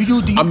 Random. Do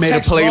you I made a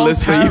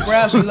playlist for you.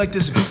 Paragraphs or like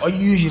this, or you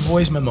use your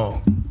voice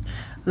memo?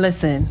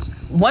 Listen,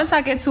 once I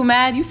get too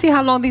mad, you see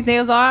how long these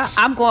nails are?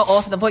 I'm going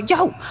off the voice.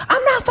 Yo,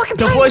 I'm not fucking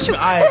the playing voice. All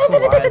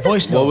right,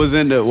 voice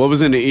note. What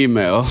was in the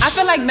email? I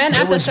feel like men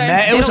after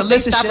certain, it was a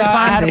list of shit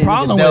I had a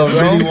problem with,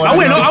 bro. I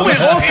went off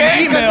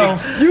the email.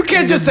 You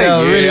can't just say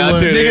I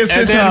did it,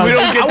 and then we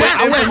don't get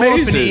that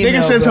information.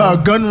 Nigga sent her a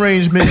gun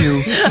range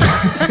menu.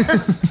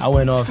 I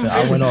went off in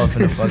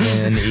the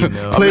fucking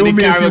email. Play with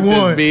me if you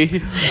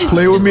want.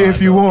 Play with me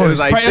if you want. It's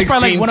like it's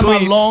probably like one of my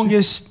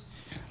tweets.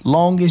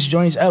 longest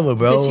joints ever,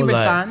 bro. Did she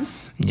respond?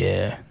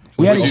 Yeah.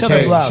 We had each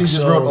other blocked. She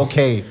just wrote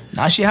okay.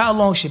 Nah, she had a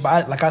long shit,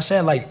 but like I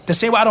said, like the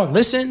same way I don't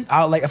listen.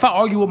 If I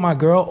argue with my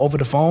girl over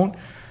the phone,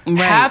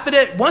 half of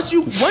that once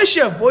your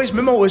voice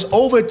memo is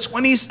over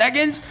 20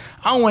 seconds,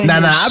 I don't want to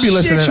hear I be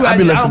listening. I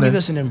don't be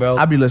listening, bro.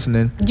 I be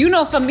listening. You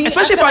know, for me,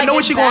 especially if I know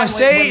what you're gonna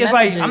say, it's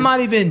like I'm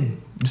not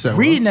even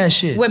reading that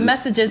shit. With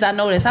messages, I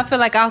notice. I feel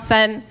like I'll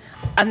send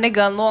a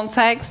nigga a long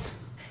text.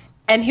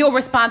 And he'll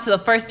respond to the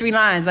first 3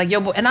 lines, like,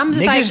 yo, and I'm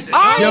just niggas,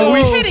 like,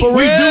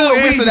 we do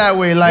answer that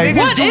way. Like,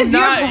 what is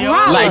your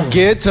problem? Like,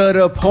 get to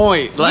the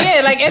point. Like,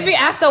 yeah, like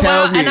after a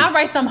while, and I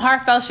write some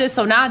heartfelt shit,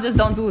 so now I just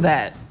don't do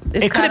that.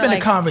 It could have been a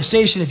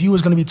conversation if you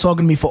was gonna be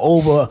talking to me for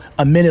over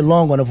a minute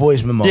long on a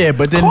voice memo. Yeah,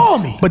 but then call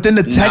me. But then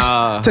the text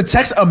to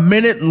text a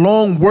minute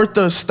long worth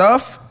of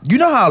stuff. You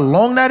know how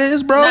long that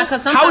is, bro? Nah,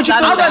 how would you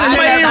feel about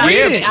somebody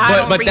read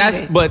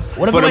it? But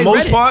for the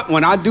most part,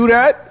 when I do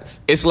that,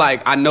 it's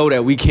like I know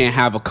that we can't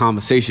have a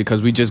conversation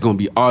because we just gonna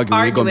be arguing.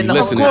 We're gonna be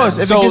listening. Of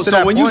course,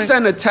 so when you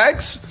send a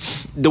text,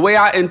 the way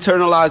I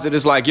internalize it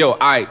is like, yo, all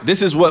right,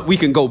 this is what we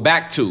can go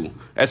back to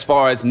as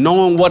far as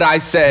knowing what I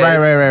said,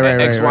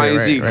 right, X, Y, and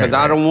Z, because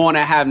I don't want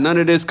to have none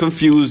of this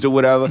confused or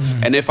whatever.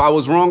 Mm-hmm. And if I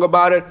was wrong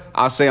about it,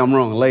 I'll say I'm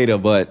wrong later.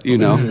 But you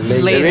know,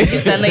 later.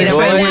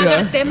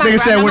 Nigga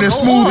said when it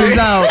smooths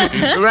out.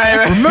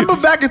 right. Remember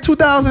back in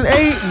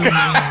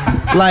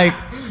 2008? Like,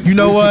 you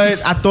know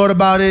what? I thought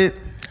about it.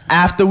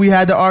 After we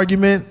had the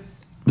argument,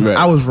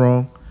 I was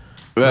wrong.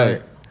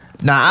 Right.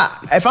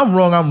 If I'm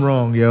wrong, I'm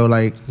wrong, yo.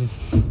 Like,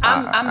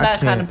 I'm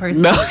that kind of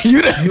person. No,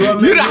 you the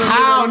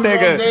how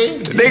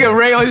nigga. Nigga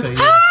Ray always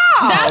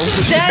how?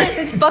 That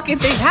is his fucking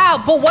thing. How?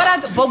 But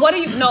what do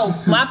you know?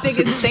 My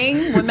biggest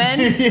thing with men.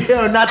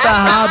 Yo, not the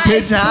high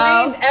pitch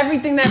how.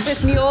 Everything that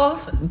pissed me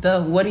off.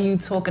 The what are you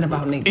talking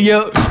about, nigga?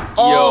 Yo.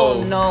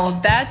 No,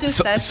 that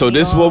just so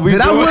this is what we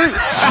doing.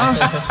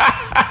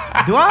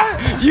 Do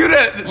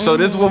I? So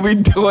this is what we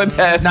doing.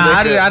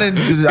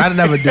 I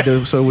never did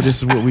this. So this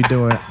is what we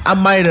doing. I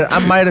might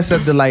have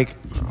said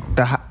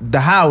the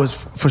how is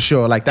for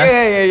sure. Like that's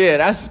yeah.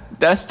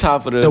 That's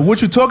top of the.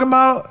 What you talking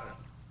about?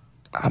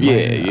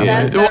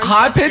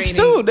 High pitch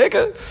too,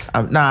 nigga.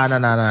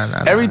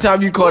 Nah. Every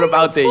time you caught him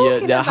out there,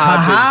 the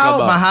high pitch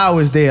come out. My how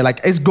is there.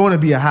 Like it's going to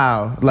be a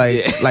how.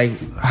 Like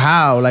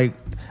how. Like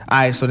all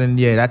right. So then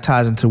that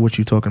ties into what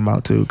you talking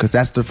about too, because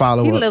that's the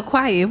follow up. You look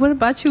quiet. What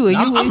about you?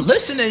 I'm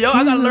listening, yo.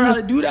 I gotta learn how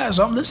to do that,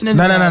 so I'm listening.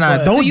 No.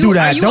 Don't do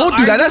that. Don't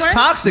do that. That's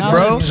toxic,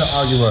 bro.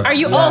 Are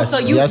you also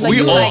you?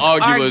 We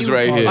all arguers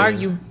right here.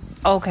 Argue.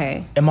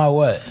 Okay. Am I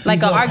what?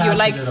 Like an arguer.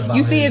 Like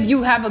you see, if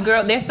you have a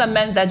girl, there's some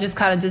men that just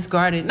kind of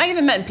discard it. Not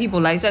even men,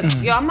 people like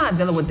just yo, I'm not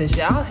dealing with this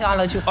shit. I'll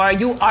let you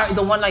argue. Are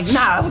the one like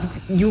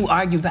you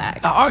argue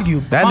back. I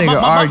argue. That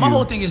nigga argue. My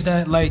whole thing is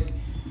that like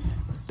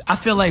I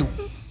feel like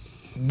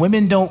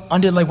women don't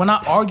when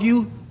I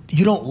argue.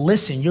 You don't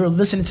listen. You're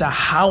listening to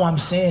how I'm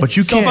saying. But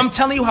you can't. So if I'm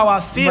telling you how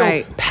I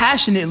feel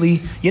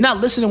passionately, you're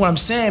not listening to what I'm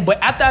saying.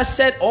 But after I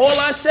said all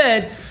I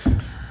said.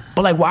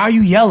 But like, why are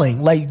you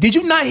yelling? Like, did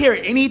you not hear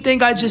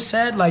anything I just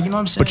said? Like, you know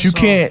what I'm saying? But you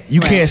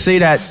can't say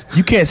that.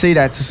 You can't say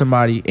that to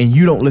somebody and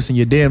you don't listen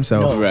your damn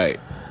self. No. Right.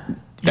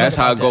 That's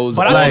how it goes.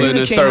 But all I in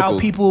a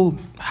circle.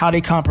 How they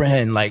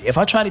comprehend. Like, if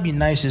I try to be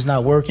nice, it's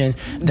not working.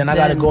 Then I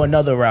got to go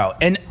another route.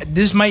 And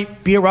this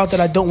might be a route that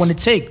I don't want to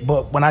take.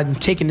 But when I'm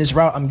taking this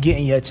route, I'm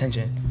getting your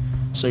attention.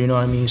 So you know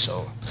what I mean?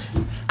 So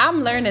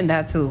I'm learning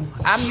that too.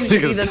 I'm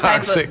usually the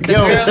type of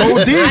yo,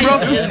 OD,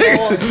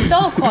 bro.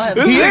 Don't call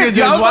him. He is.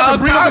 I was about to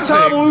bring up a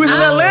time when we was in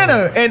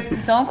Atlanta, and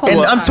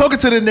I'm talking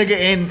to the nigga,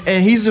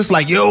 and he's just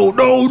like, yo,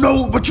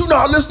 no, but you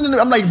not listening.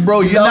 I'm like, bro,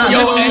 you're not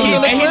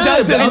listening. And he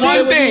does this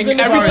one thing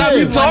every time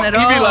you talk. He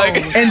be like,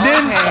 and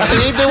then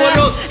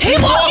he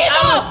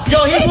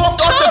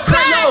walked off the crib.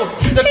 Yo,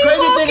 the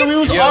crazy thing, we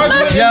was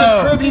arguing in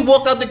the crib. He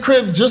walked out the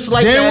crib just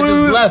like that,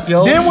 just left,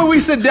 yo. Then when we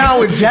sit down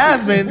with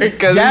Jasmine,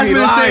 Jasmine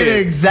is saying the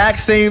exact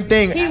same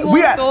thing.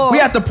 We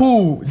at the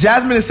pool.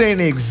 Jasmine is saying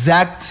the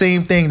exact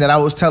same thing that I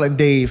was telling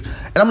Dave.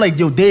 And I'm like,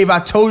 yo, Dave, I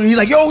told you. He's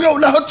like, yo,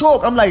 let her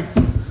talk. I'm like,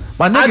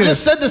 my nigga. I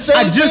just said the same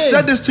thing. I just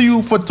said this to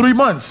you for 3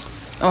 months.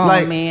 Oh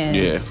like, man.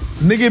 Yeah.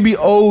 Nigga be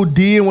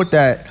ODing with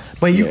that.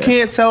 But you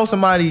can't tell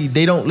somebody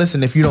they don't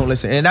listen if you don't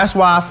listen. And that's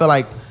why I feel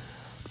like,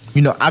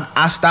 you know,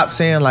 I stopped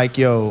saying like,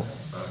 yo,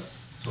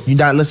 you're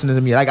not listening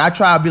to me. Like I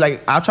try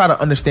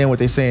to understand what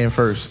they're saying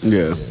first.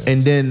 Yeah.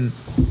 And then,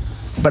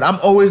 but I'm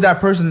always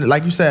that person,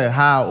 like you said,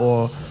 how,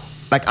 or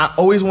like I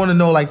always want to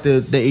know like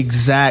the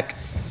exact,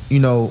 you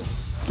know,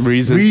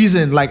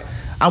 reason. Like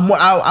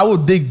I will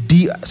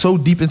dig so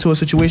deep into a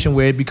situation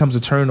where it becomes a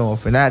turn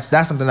off. And that's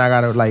something I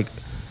gotta like.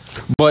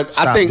 But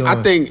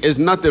I think there's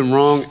nothing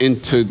wrong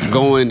into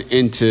going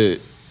in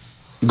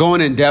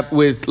depth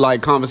with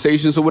like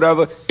conversations or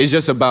whatever. It's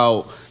just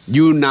about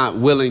you not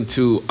willing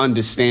to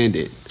understand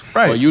it,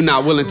 right? Or you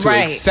not willing to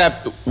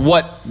accept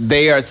what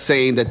they are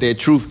saying that their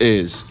truth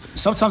is.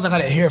 Sometimes I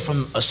gotta hear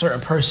from a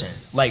certain person,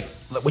 like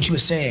what you were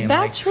saying.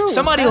 That's like, true.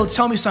 Somebody will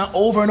tell me something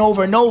over and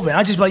over and over, and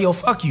I just be like, yo,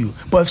 fuck you.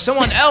 But if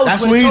someone else,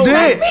 that's what he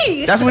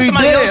did. That's what he did.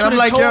 And I'm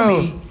like,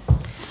 yo,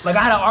 like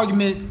I had an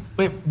argument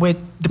with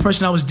the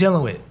person I was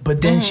dealing with,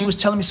 but then she was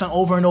telling me something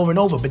over and over and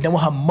over. But then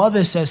when her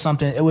mother said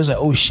something, it was like,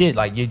 oh shit,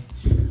 like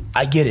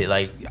I get it.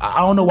 Like I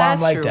don't know why I'm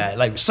like that.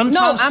 Like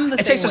sometimes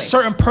it takes a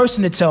certain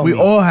person to tell me. We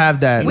all have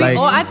that.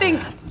 I think.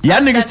 Y'all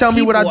niggas tell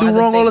me what I do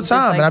wrong all the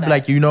time, and I be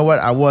like, you know what,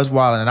 I was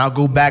wilding, and I'll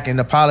go back and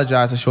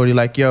apologize to Shorty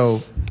like,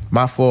 yo,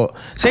 my fault.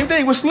 Same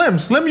thing with Slim.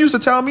 Slim used to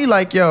tell me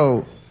like,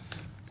 yo,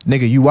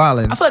 nigga, you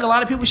wildin'. I feel like a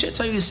lot of people should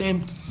tell you the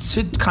same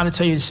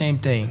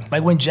thing.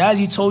 Like when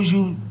Jazzy told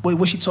you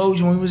what she told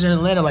you when we was in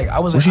Atlanta, like I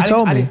was like, what she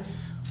told me.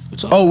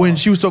 When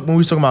we was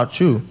talking about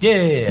you.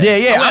 Yeah.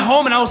 I went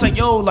home and I was like,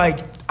 yo, like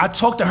I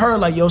talked to her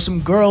like, yo,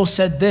 some girl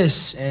said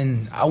this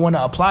and I want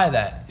to apply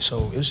that.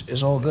 So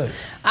it's all good.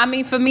 I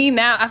mean, for me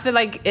now, I feel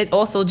like it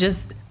also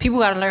just people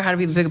got to learn how to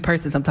be the bigger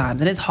person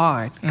sometimes, and it's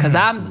hard because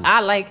I'm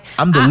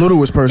the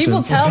littlest person.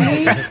 People tell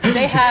me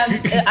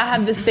I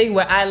have this thing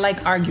where I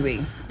like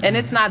arguing, and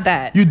it's not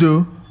that. You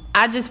do.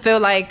 I just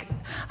feel like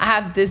I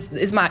have this.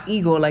 It's my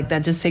ego like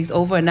that just takes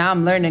over, and now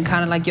I'm learning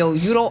kind of like, yo,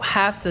 you don't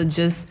have to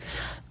just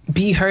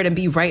be heard and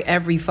be right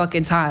every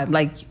fucking time.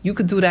 Like you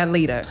could do that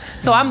later.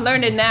 So I'm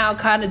learning now,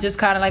 kind of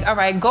like, all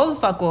right, go the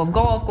fuck off,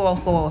 go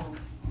off.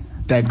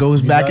 That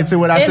goes back into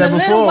what I said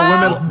before.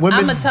 Women.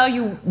 I'm gonna tell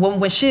you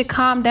when shit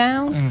calm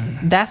down,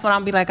 that's when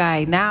I'm be like, all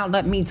right, now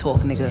let me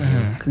talk,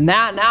 nigga. Cause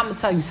now I'm gonna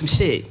tell you some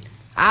shit.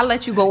 I'll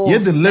let you go off. Your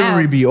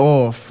delivery be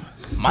off.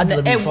 My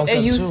delivery fucked up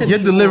too. Your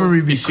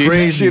delivery be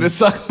crazy. She'd have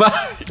sucked my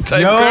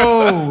type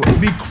Yo, it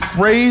be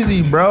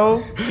crazy,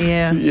 bro.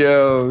 Yeah.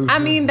 Yo. I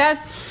mean,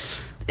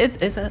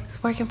 it's a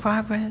work in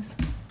progress.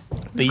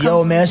 But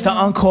yo, man, it's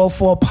the Uncalled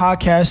For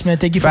podcast, man.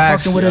 Thank you for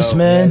fucking with us,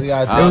 man.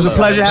 It was a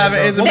pleasure having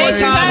Isamary. Thank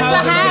you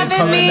guys for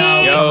having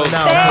me. Yo,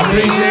 I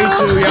appreciate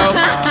you, yo.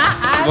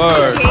 I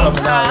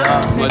appreciate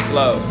y'all. Much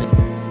love.